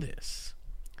do this,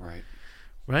 right?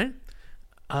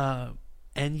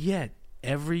 And yet,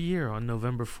 every year on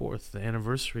November 4th, the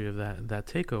anniversary of that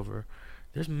takeover,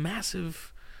 there's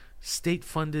massive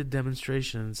state-funded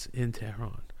demonstrations in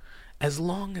Tehran. As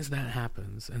long as that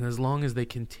happens, and as long as they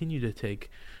continue to take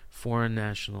foreign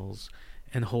nationals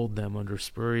and hold them under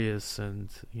spurious and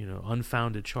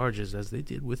unfounded charges, as they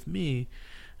did with me,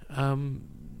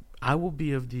 I will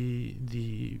be of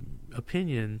the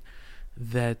opinion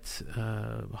that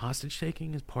hostage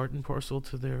taking is part and parcel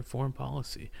to their foreign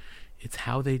policy. It's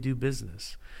how they do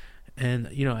business, and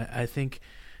I think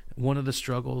one of the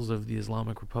struggles of the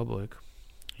Islamic Republic.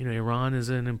 Iran is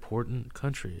an important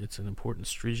country. It's an important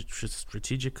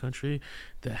strategic country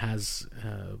that has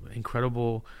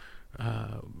incredible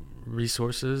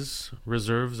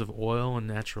reserves of oil and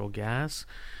natural gas,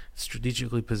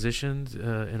 strategically positioned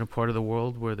in a part of the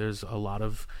world where there's a lot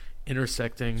of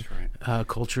intersecting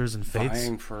cultures and faiths.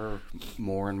 Vying for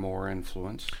more and more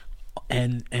influence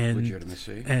and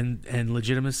legitimacy. And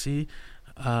legitimacy.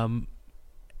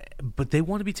 But they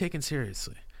want to be taken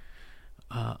seriously.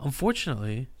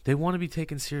 Unfortunately, they want to be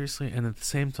taken seriously and at the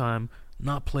same time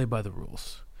not play by the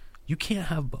rules. You can't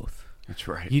have both. That's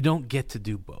right. You don't get to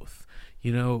do both.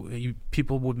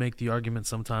 People would make the argument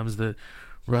sometimes that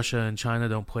Russia and China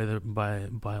don't play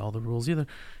by all the rules either.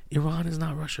 Iran is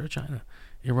not Russia or China.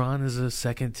 Iran is a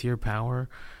second-tier power,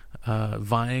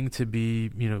 vying to be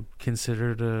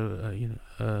considered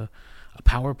a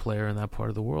power player in that part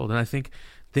of the world. And I think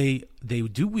they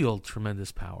do wield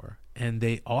tremendous power. And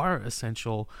they are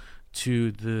essential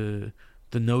to the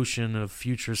notion of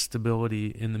future stability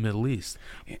in the Middle East.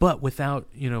 But without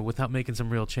making some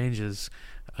real changes,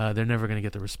 they're never going to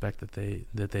get the respect that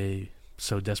they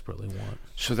so desperately want.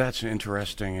 So that's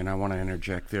interesting, and I want to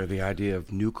interject there. The idea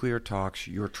of nuclear talks,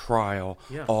 your trial,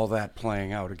 all that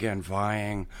playing out. Again,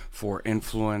 vying for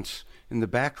influence. In the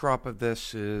backdrop of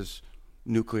this is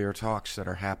nuclear talks that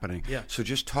are happening. Yeah. So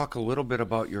just talk a little bit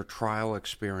about your trial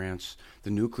experience,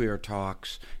 the nuclear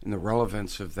talks, and the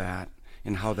relevance of that,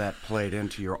 and how that played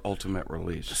into your ultimate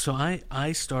release. So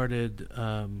I started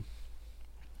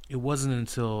it wasn't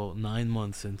until 9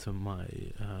 months into my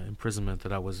imprisonment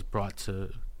that I was brought to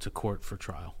court for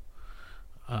trial.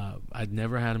 I'd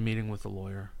never had a meeting with a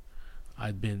lawyer.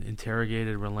 I'd been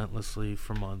interrogated relentlessly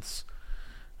for months.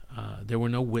 There were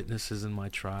no witnesses in my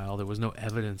trial. There was no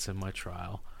evidence in my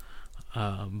trial.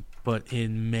 But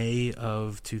in May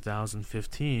of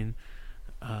 2015,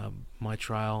 my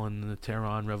trial in the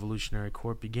Tehran Revolutionary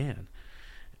Court began.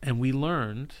 And we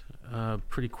learned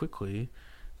pretty quickly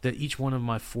that each one of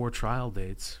my 4 trial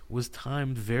dates was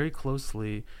timed very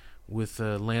closely with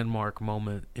a landmark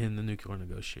moment in the nuclear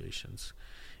negotiations.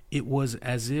 It was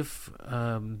as if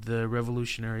the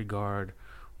Revolutionary Guard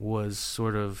was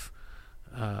sort of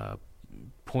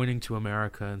pointing to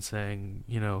America and saying,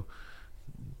 you know,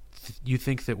 you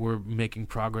think that we're making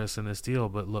progress in this deal,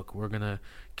 but look, we're going to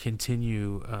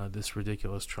continue this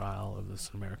ridiculous trial of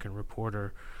this American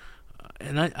reporter.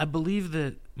 And I believe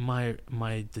that my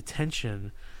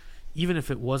detention, even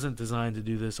if it wasn't designed to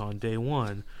do this on day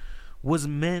one,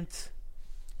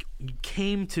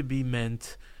 came to be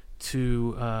meant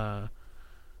to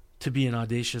be an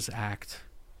audacious act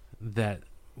that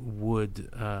would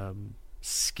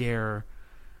scare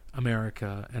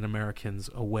America and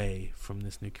Americans away from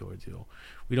this nuclear deal.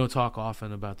 We don't talk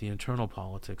often about the internal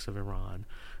politics of Iran,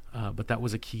 but that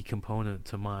was a when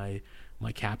to my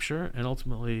capture and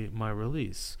ultimately my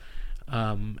release.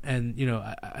 And you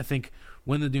know, I think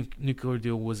when the nuclear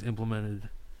deal was when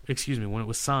it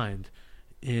was signed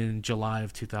in July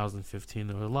of 2015,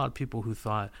 there were a lot of people who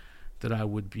thought that I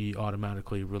would be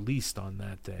automatically released on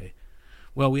that day.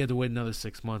 Well, we had to wait another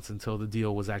 6 months until the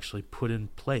deal was actually put in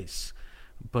place.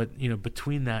 But, you know,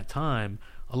 between that time,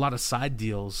 a lot of side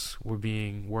deals were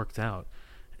being worked out.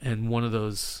 And one of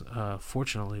those,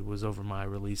 fortunately, was over my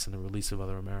release and the release of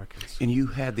other Americans. And you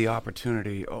had the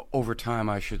opportunity, over time,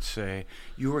 I should say,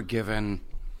 you were given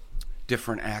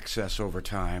different access over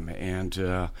time.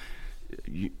 And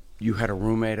you had a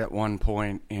roommate at one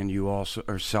point, and you also,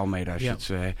 or cellmate, I should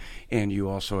say, and you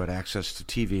also had access to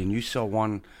TV. And you saw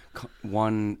one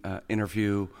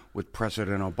interview with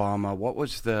President Obama. What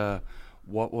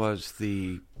was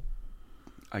the,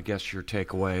 I guess, your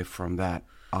takeaway from that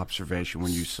observation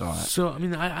when you saw it? So, I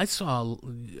mean, I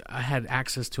had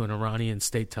access to an Iranian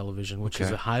state television, which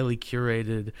is a highly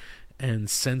curated and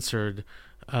censored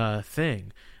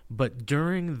thing. But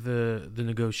during the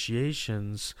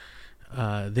negotiations,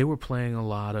 they were playing a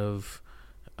lot of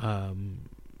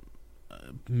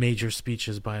major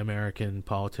speeches by American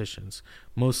politicians,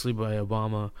 mostly by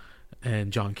Obama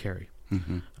and John Kerry.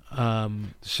 Mm-hmm.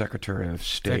 Secretary of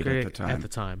State at the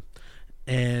time.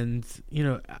 And, you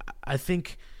know, I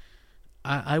think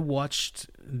I watched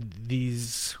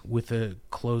these with a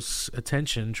close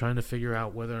attention, trying to figure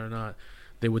out whether or not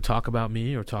they would talk about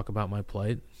me or talk about my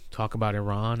plight, talk about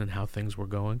Iran and how things were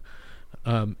going.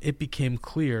 It became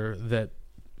clear that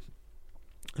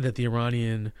the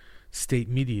Iranian state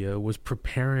media was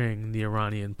preparing the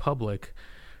Iranian public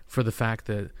for the fact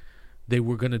that they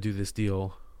were going to do this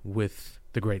deal with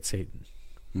the great Satan,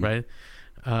 right?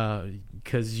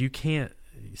 Because you can't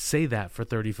say that for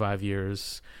 35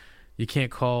 years. You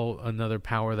can't call another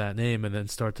power that name and then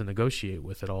start to negotiate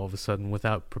with it all of a sudden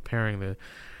without preparing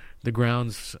the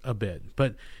grounds a bit.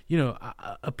 But, you know,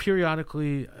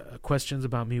 periodically questions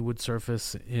about me would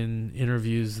surface in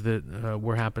interviews that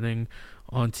were happening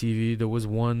on TV. There was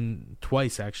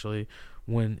twice actually,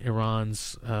 when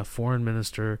Iran's foreign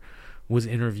minister was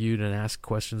interviewed and asked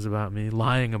questions about me,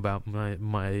 lying about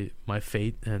my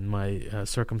fate and my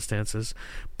circumstances.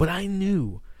 But I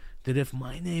knew that if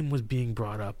my name was being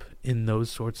brought up in those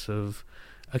sorts of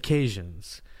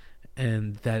occasions,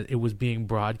 and that it was being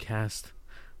broadcast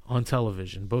on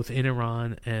television, both in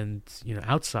Iran and, you know,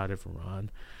 outside of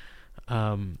Iran,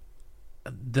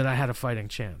 that I had a fighting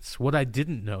chance. What I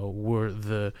didn't know were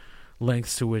the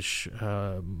lengths to which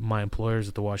my employers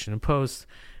at the Washington Post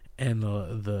and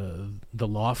the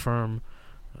law firm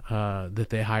that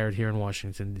they hired here in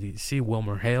Washington D.C.,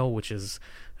 Wilmer Hale, which is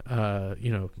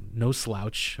no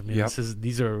slouch. I mean,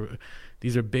 these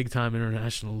are big time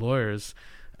international lawyers.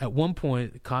 At one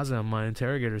point, Kazem, my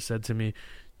interrogator, said to me,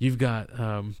 "You've got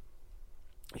a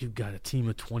team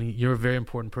of 20. You're a very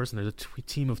important person. There's a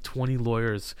team of 20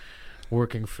 lawyers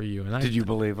working for you." And did you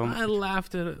believe him? I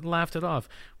laughed it off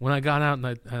when I got out, and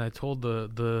I told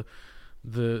the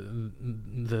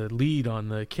lead on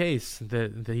the case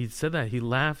that he said that. He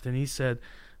laughed and he said,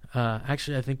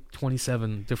 actually, I think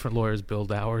 27 different lawyers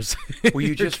billed hours. Well,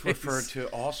 you just referred to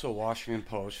also Washington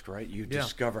Post, right? You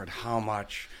discovered how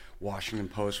much Washington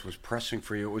Post was pressing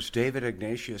for you. It was David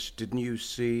Ignatius. Didn't you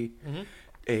see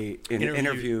an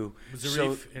interview?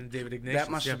 Zarif and David Ignatius.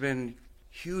 That must have been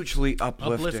hugely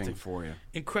uplifting for you.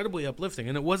 Incredibly uplifting.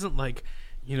 And it wasn't like,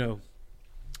 it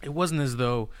wasn't as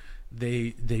though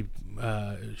they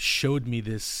showed me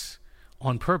this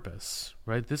on purpose,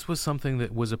 right? This was something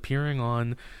that was appearing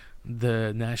on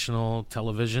the national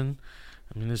television.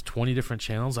 I mean, there's 20 different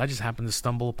channels. I just happened to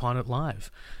stumble upon it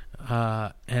live.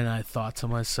 And I thought to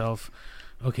myself,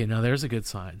 okay, now there's a good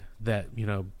sign that,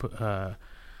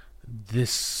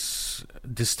 this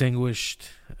distinguished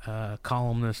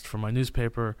columnist for my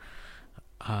newspaper,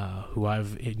 who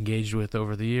I've engaged with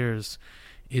over the years,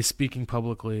 is speaking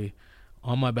publicly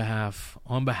on my behalf,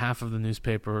 on behalf of the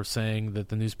newspaper, saying that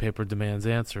the newspaper demands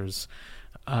answers.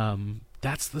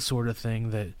 That's the sort of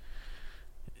thing that,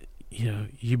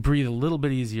 you breathe a little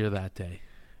bit easier that day,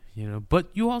 but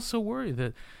you also worry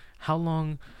that how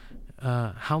long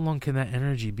can that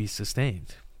energy be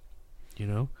sustained?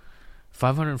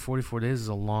 544 days is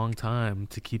a long time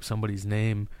to keep somebody's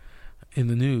name in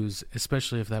the news,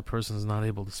 especially if that person is not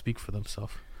able to speak for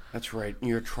themselves. That's right.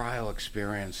 Your trial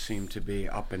experience seemed to be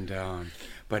up and down.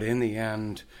 But in the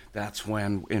end, that's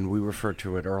when, and we referred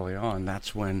to it early on,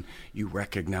 that's when you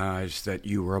recognized that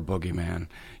you were a boogeyman.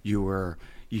 You were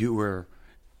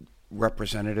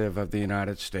representative of the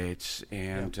United States,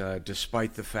 and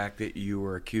despite the fact that you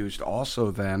were accused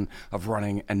also then of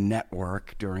running a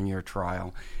network during your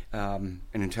trial, an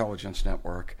intelligence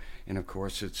network, and of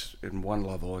course it's in one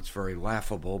level it's very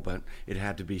laughable, but it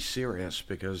had to be serious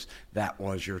because that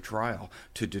was your trial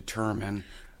to determine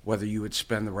whether you would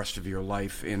spend the rest of your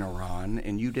life in Iran,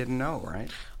 and you didn't know, right?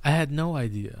 I had no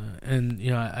idea, and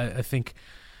I think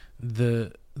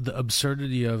the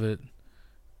absurdity of it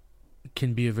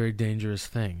can be a very dangerous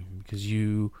thing because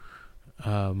you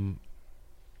have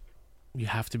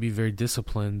to be very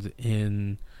disciplined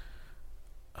in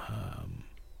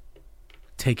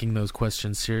taking those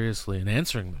questions seriously and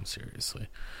answering them seriously,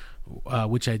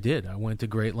 which I did. I went to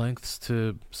great lengths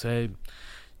to say,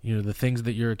 the things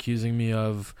that you're accusing me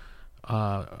of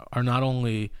are not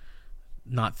only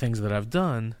not things that I've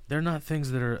done, they're not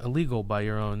things that are illegal by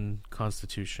your own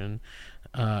constitution.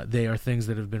 They are things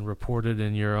that have been reported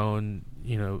in your own,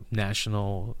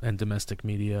 national and domestic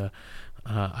media.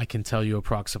 I can tell you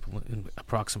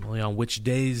approximately on which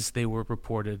days they were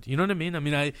reported. You know what I mean? I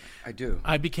mean, I do.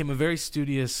 I became a very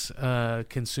studious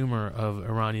consumer of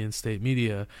Iranian state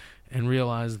media and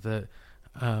realized that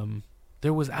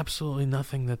there was absolutely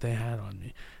nothing that they had on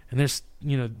me. And there's,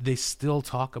 they still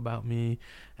talk about me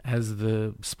as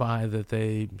the spy that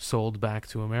they sold back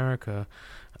to America.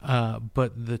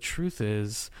 But the truth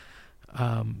is,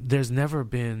 there's never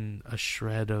been a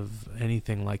shred of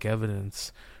anything like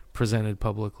evidence presented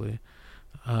publicly.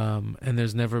 And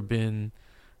there's never been,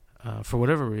 for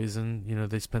whatever reason,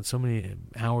 they spent so many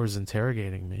hours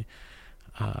interrogating me,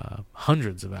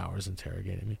 hundreds of hours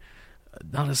interrogating me.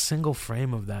 Not a single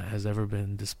frame of that has ever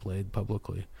been displayed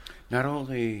publicly. Not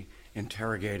only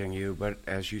interrogating you, but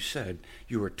as you said,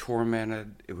 you were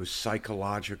tormented. It was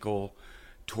psychological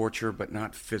torture, but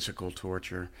not physical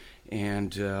torture.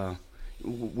 And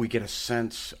we get a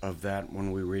sense of that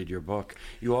when we read your book.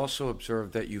 You also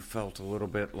observed that you felt a little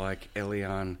bit like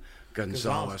Elian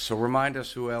Gonzalez. So remind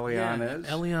us who Elian is.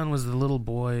 Elian was the little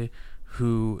boy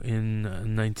who in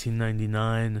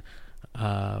 1999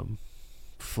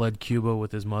 fled Cuba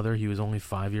with his mother. He was only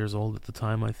 5 years old at the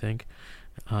time, I think.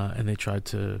 And they tried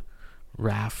to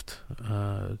raft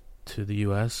to the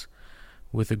U.S.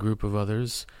 with a group of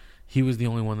others. He was the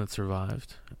only one that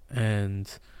survived.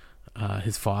 And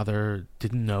his father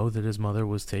didn't know that his mother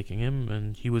was taking him,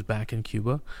 and he was back in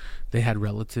Cuba. They had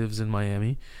relatives in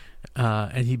Miami.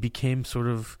 And he became sort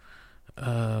of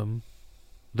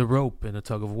the rope in a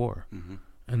tug of war. Mm-hmm.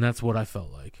 And that's what I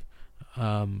felt like.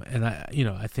 And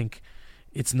I think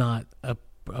it's not a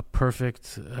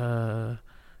perfect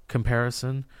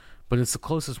comparison, but it's the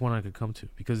closest one I could come to,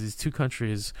 because these two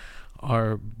countries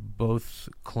are both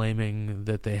claiming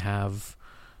that they have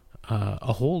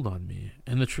a hold on me,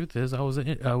 and the truth is, I was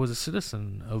a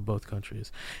citizen of both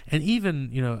countries. And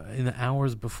even in the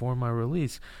hours before my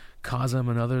release, Kazem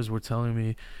and others were telling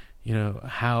me,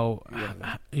 how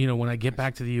when I get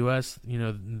back to the U.S.,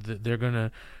 they're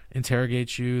gonna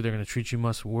interrogate you, they're gonna treat you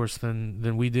much worse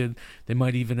than we did. They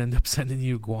might even end up sending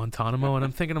you to Guantanamo. And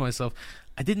I'm thinking to myself,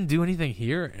 I didn't do anything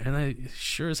here, and I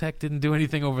sure as heck didn't do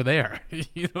anything over there.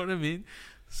 You know what I mean?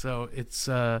 So it's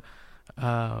it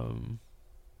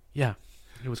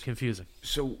was confusing.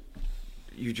 So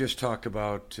you just talked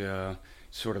about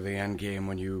sort of the end game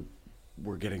when you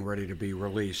were getting ready to be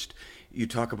released. You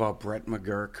talk about Brett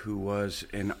McGurk, who was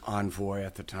an envoy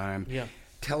at the time. Yeah.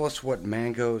 Tell us what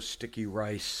mango sticky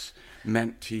rice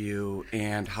meant to you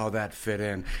and how that fit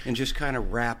in, and just kind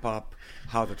of wrap up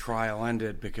how the trial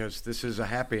ended, because this is a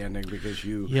happy ending because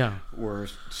you were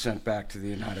sent back to the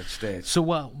United States. So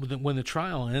when the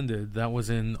trial ended, that was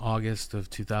in August of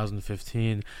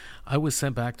 2015, I was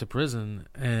sent back to prison,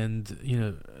 and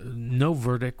no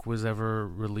verdict was ever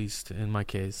released in my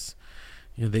case.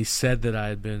 They said that I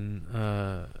had been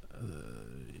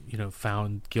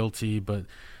found guilty, but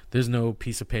there's no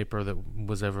piece of paper that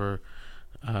was ever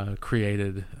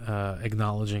created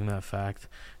acknowledging that fact.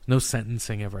 No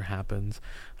sentencing ever happened.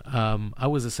 I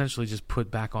was essentially just put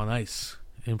back on ice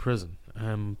in prison.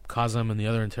 Kazem and the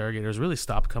other interrogators really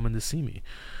stopped coming to see me.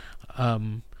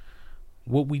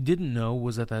 What we didn't know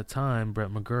was at that time, Brett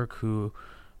McGurk, who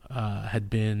had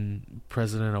been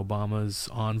President Obama's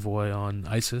envoy on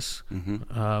ISIS,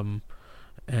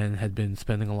 and had been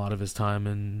spending a lot of his time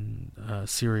in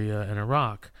Syria and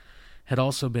Iraq, had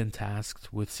also been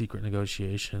tasked with secret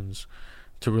negotiations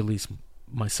to release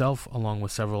myself along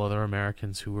with several other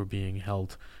Americans who were being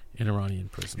held in Iranian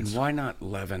prisons. And why not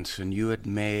Levinson? You had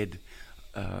made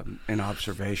an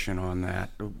observation on that.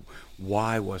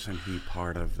 Why wasn't he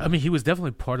part of it? I mean, he was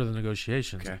definitely part of the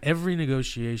negotiations. Okay. Every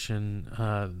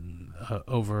negotiation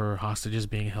over hostages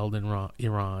being held in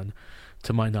Iran,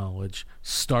 to my knowledge,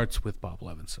 starts with Bob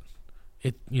Levinson.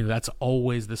 That's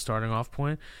always the starting off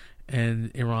point,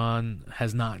 and Iran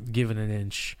has not given an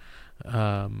inch.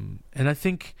 And I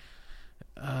think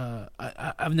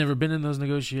I've never been in those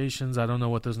negotiations. I don't know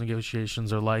what those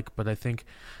negotiations are like, but I think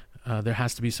there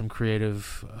has to be some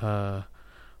creative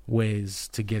ways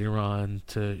to get Iran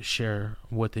to share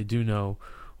what they do know,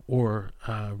 or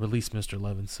release Mr.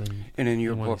 Levinson. And in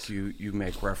your book, you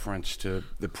make reference to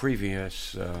the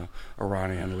previous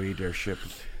Iranian leadership.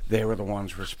 They were the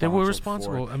ones responsible. They were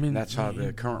responsible. For it. I mean, that's how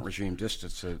the current regime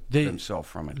distanced themselves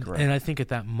from it. Correct. And I think at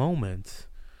that moment,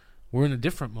 we're in a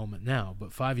different moment now.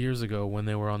 But 5 years ago, when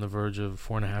they were on the verge of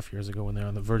 4.5 years ago, when they were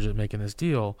on the verge of making this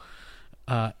deal,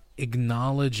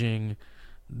 acknowledging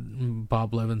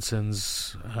Bob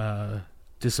Levinson's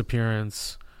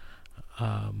disappearance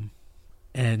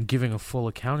and giving a full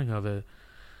accounting of it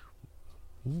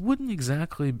wouldn't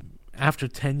exactly, after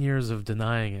 10 years of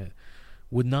denying it,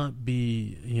 would not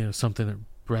be something that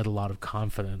bred a lot of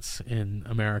confidence in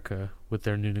America with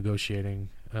their new negotiating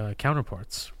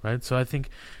counterparts, right? So I think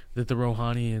that the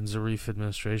Rouhani and Zarif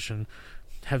administration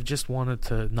have just wanted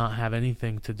to not have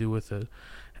anything to do with it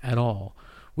at all,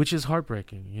 which is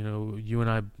heartbreaking. You and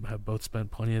I have both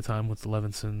spent plenty of time with the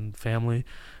Levinson family.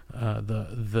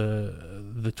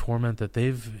 The torment that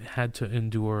they've had to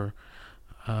endure,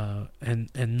 and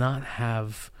not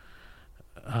have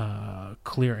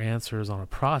clear answers on a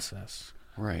process,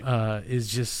 right, is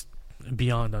just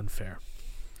beyond unfair.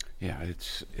 Yeah,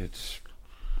 it's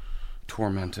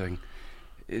tormenting.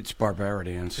 It's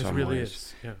barbarity in some ways. It really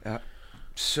is. Yeah.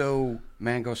 So,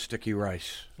 mango sticky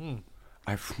rice.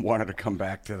 I wanted to come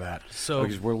back to that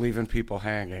because we're leaving people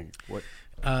hanging. What?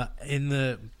 In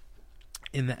the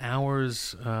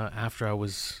hours after I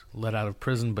was let out of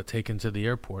prison but taken to the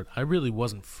airport, I really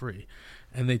wasn't free,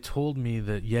 and they told me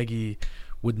that Yegi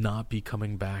would not be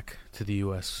coming back to the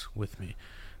U.S. with me.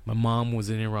 My mom was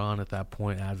in Iran at that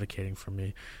point advocating for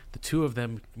me. The two of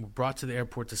them were brought to the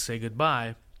airport to say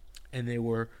goodbye, and they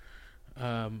were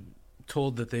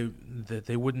told that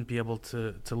they wouldn't be able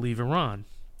to leave Iran.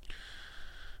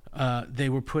 They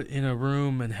were put in a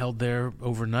room and held there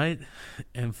overnight,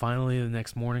 and finally the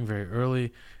next morning, very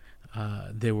early,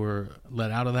 they were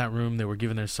let out of that room. They were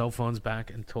given their cell phones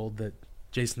back and told that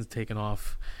Jason's taken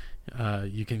off.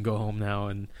 You can go home now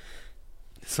and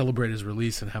celebrate his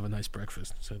release and have a nice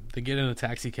breakfast. So they get in a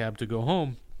taxi cab to go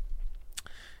home.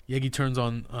 Yegi turns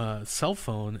on a cell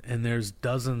phone, and there's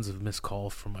dozens of missed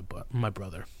calls from my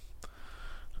brother.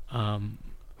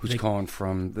 Who's calling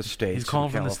from the States? He's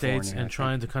calling from the California, States and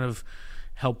trying to kind of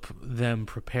help them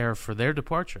prepare for their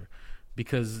departure,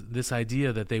 because this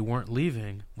idea that they weren't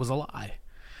leaving was a lie.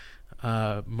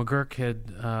 McGurk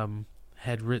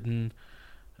had written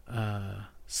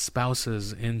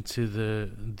spouses into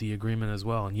the agreement as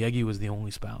well, and Yegi was the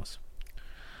only spouse.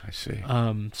 I see.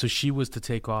 So she was to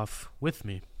take off with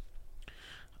me.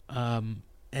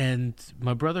 And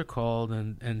my brother called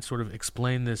and sort of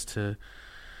explained this to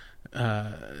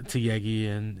Yegi,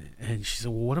 and she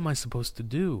said, well, what am I supposed to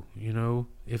do?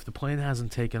 If the plane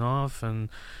hasn't taken off, and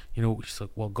she's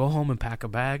like, well, go home and pack a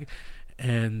bag,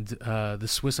 and the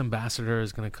Swiss ambassador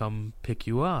is going to come pick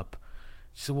you up.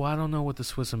 She said, well, I don't know what the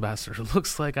Swiss ambassador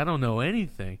looks like. I don't know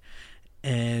anything.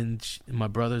 And my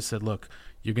brother said, look,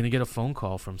 you're going to get a phone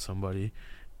call from somebody,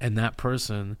 and that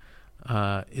person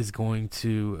is going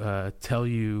to tell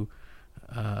you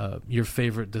your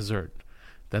favorite dessert.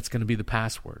 That's going to be the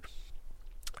password.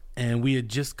 And we had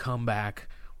just come back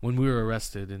when we were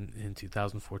arrested in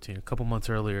 2014. A couple months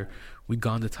earlier, we'd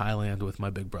gone to Thailand with my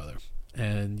big brother.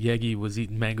 And Yegi was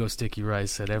eating mango sticky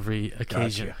rice at every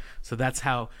occasion. Gotcha. So that's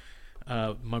how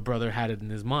my brother had it in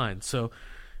his mind. So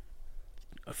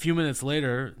a few minutes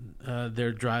later,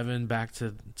 they're driving back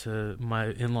to my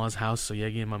in-laws' house so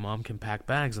Yegi and my mom can pack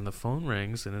bags, and the phone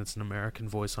rings, and it's an American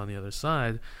voice on the other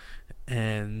side.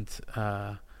 And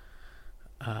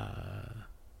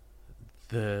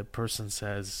the person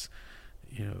says,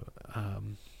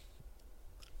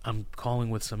 I'm calling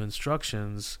with some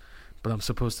instructions, but I'm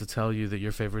supposed to tell you that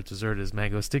your favorite dessert is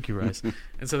mango sticky rice.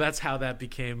 And so that's how that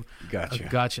became Gotcha.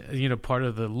 Part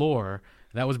of the lore.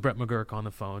 That was Brett McGurk on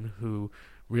the phone, who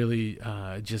really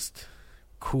just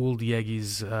cooled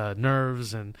Yegi's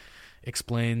nerves and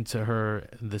explained to her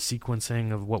the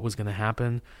sequencing of what was going to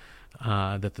happen,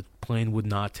 that the plane would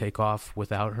not take off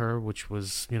without her, which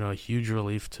was, a huge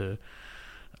relief to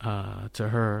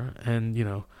her. And,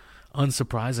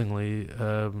 unsurprisingly,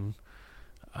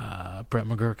 Brett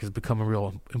McGurk has become a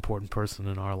real important person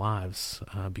in our lives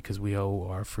because we owe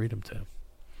our freedom to him.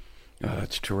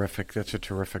 That's terrific. That's a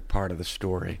terrific part of the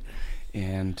story.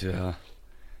 And,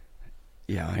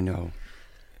 I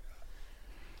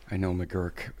know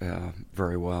McGurk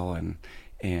very well, and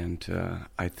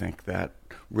I think that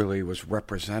really was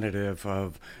representative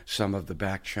of some of the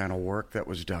back channel work that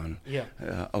was done. Yeah.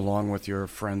 Along with your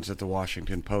friends at the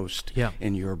Washington Post. Yeah.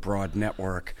 In your broad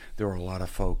network, there were a lot of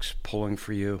folks pulling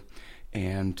for you,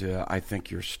 and I think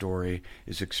your story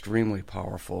is extremely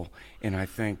powerful, and I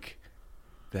think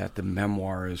that the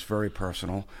memoir is very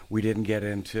personal. We didn't get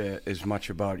into as much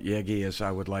about Yegi as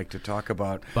I would like to talk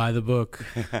about. Buy the book.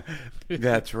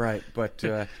 That's right. But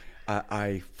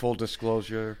I full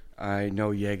disclosure, I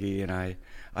know Yegi and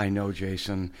I know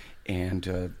Jason,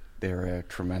 and they're a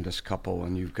tremendous couple,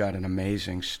 and you've got an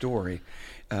amazing story.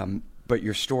 But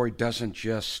your story doesn't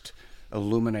just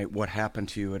illuminate what happened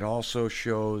to you. It also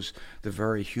shows the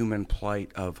very human plight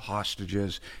of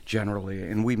hostages generally,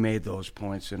 and we made those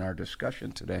points in our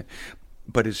discussion today.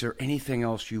 But is there anything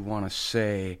else you want to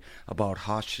say about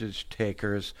hostage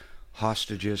takers,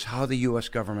 hostages, how the U.S.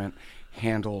 government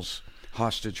handles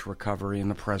hostage recovery in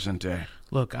the present day?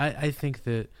 Look, I think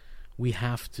that we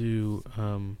have to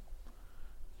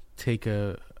take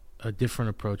a different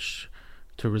approach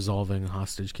to resolving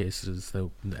hostage cases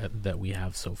that we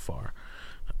have so far.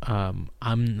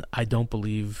 I don't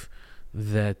believe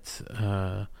that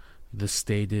the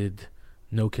stated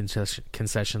no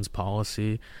concessions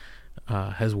policy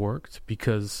has worked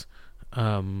because,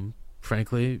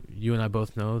 frankly, you and I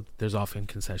both know there's often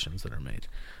concessions that are made,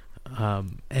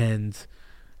 and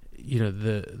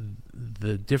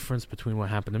the difference between what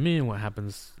happened to me and what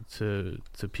happens to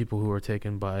people who are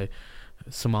taken by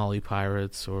Somali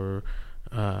pirates or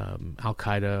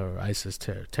Al-Qaeda or ISIS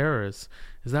terrorists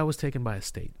is that was taken by a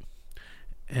state.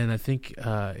 And I think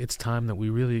it's time that we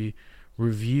really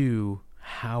review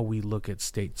how we look at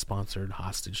state-sponsored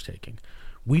hostage-taking.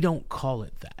 We don't call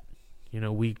it that.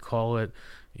 We call it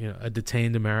a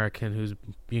detained American who's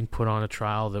being put on a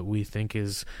trial that we think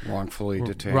is wrongfully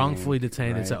detained.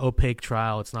 Right. It's an opaque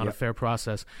trial. It's not a fair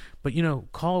process. But,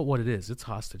 call it what it is. It's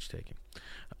hostage-taking.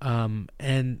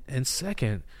 And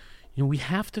second, we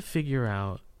have to figure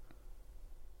out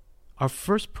our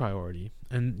first priority,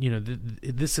 and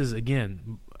this is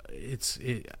again,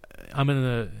 I'm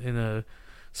in a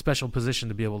special position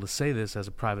to be able to say this as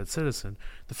a private citizen.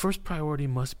 The first priority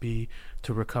must be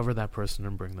to recover that person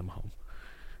and bring them home.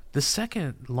 The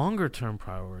second, longer-term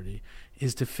priority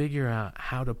is to figure out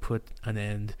how to put an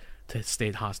end to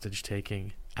state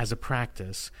hostage-taking as a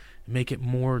practice, make it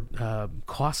more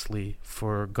costly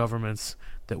for governments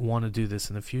that want to do this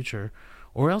in the future,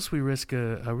 or else we risk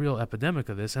a real epidemic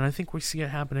of this. And I think we see it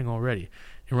happening already.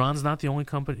 Iran's not the only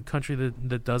country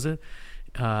that does it.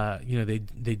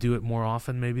 They do it more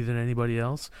often maybe than anybody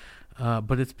else.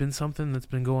 But it's been something that's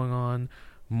been going on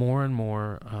more and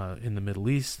more in the Middle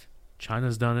East.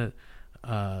 China's done it.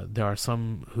 There are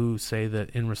some who say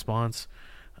that in response,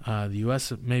 the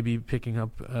U.S. may be picking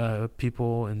up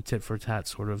people in tit-for-tat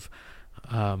sort of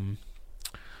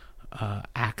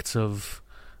acts of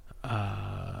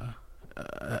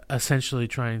essentially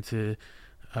trying to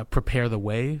prepare the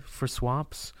way for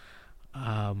swaps.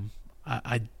 I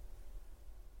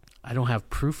don't have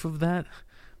proof of that,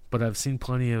 but I've seen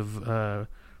plenty of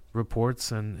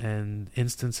reports and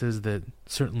instances that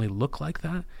certainly look like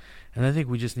that. And I think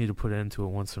we just need to put an end to it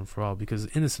once and for all, because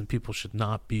innocent people should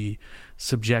not be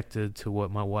subjected to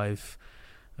what my wife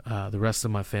the rest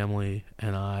of my family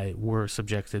and I were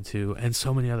subjected to, and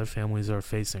so many other families are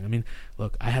facing. I mean,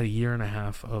 look, I had a year and a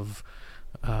half of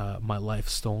my life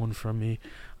stolen from me.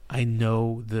 I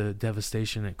know the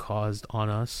devastation it caused on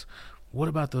us. What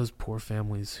about those poor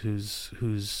families whose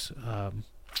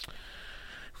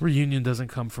reunion doesn't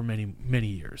come for many, many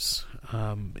years?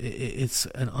 It's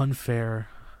an unfair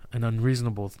and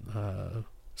unreasonable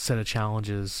set of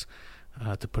challenges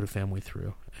to put a family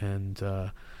through, and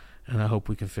I hope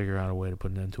we can figure out a way to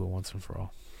put an end to it once and for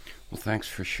all. Well, thanks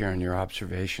for sharing your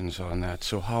observations on that.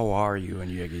 So how are you and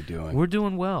Yegi doing? We're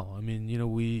doing well. I mean,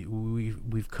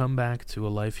 we've come back to a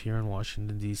life here in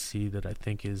Washington, D.C. that I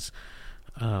think is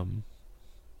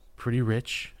pretty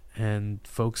rich, and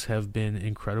folks have been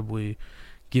incredibly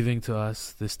giving to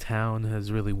us. This town has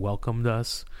really welcomed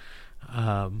us.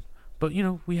 But,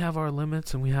 we have our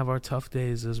limits and we have our tough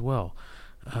days as well.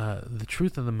 The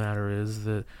truth of the matter is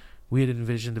that we had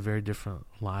envisioned a very different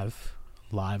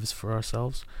lives for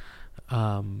ourselves.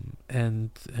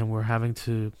 And we're having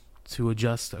to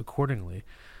adjust accordingly.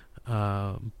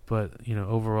 But,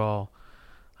 overall,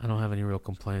 I don't have any real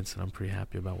complaints, and I'm pretty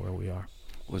happy about where we are.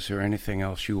 Was there anything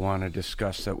else you want to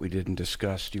discuss that we didn't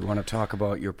discuss? Do you want to talk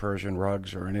about your Persian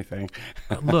rugs or anything?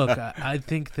 Look, I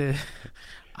think that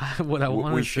what I want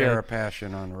to say... We share a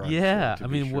passion on rugs. Yeah, I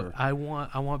mean, sure. I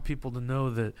want people to know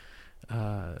that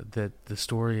that the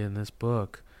story in this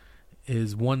book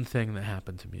is one thing that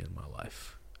happened to me in my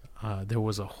life. There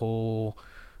was a whole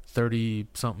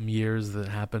 30-something years that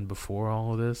happened before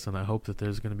all of this, and I hope that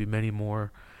there's going to be many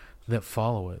more that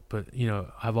follow it. But,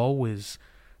 I've always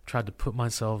tried to put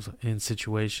myself in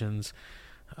situations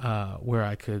where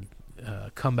I could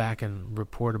come back and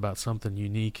report about something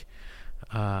unique.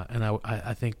 And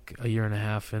I think a year and a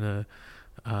half in a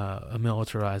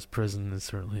militarized prison is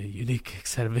certainly a unique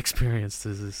set of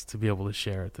experiences to be able to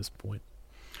share at this point.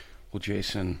 Well,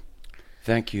 Jason,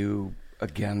 thank you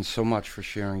again so much for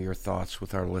sharing your thoughts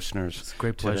with our listeners. It's a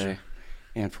great pleasure. Today,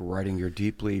 and for writing your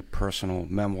deeply personal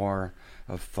memoir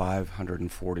of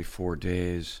 544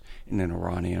 days in an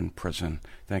Iranian prison.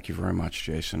 Thank you very much,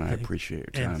 Jason. I appreciate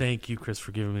your time. And thank you, Chris,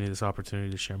 for giving me this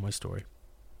opportunity to share my story.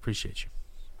 Appreciate you.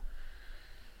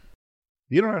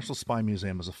 The International Spy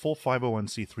Museum is a full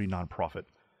 501c3 nonprofit.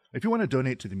 If you want to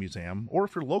donate to the museum, or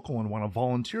if you're local and want to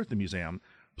volunteer at the museum,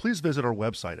 please visit our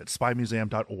website at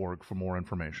spymuseum.org for more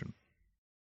information.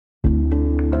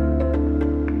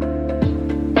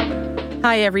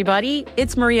 Hi, everybody.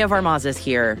 It's Maria Varmazes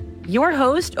here, your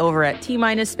host over at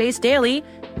T-Minus Space Daily,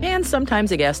 and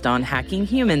sometimes a guest on Hacking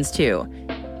Humans, too.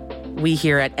 We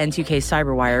here at N2K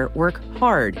Cyberwire work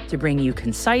hard to bring you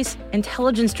concise,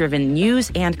 intelligence-driven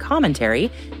news and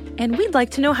commentary, and we'd like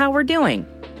to know how we're doing.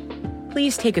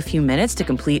 Please take a few minutes to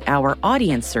complete our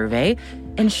audience survey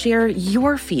and share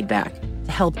your feedback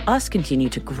to help us continue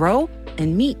to grow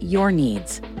and meet your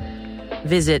needs.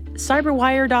 Visit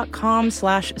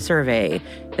cyberwire.com/survey.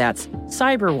 That's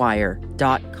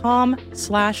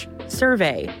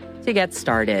cyberwire.com/survey to get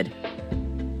started.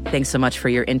 Thanks so much for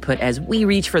your input as we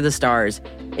reach for the stars.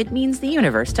 It means the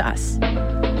universe to us.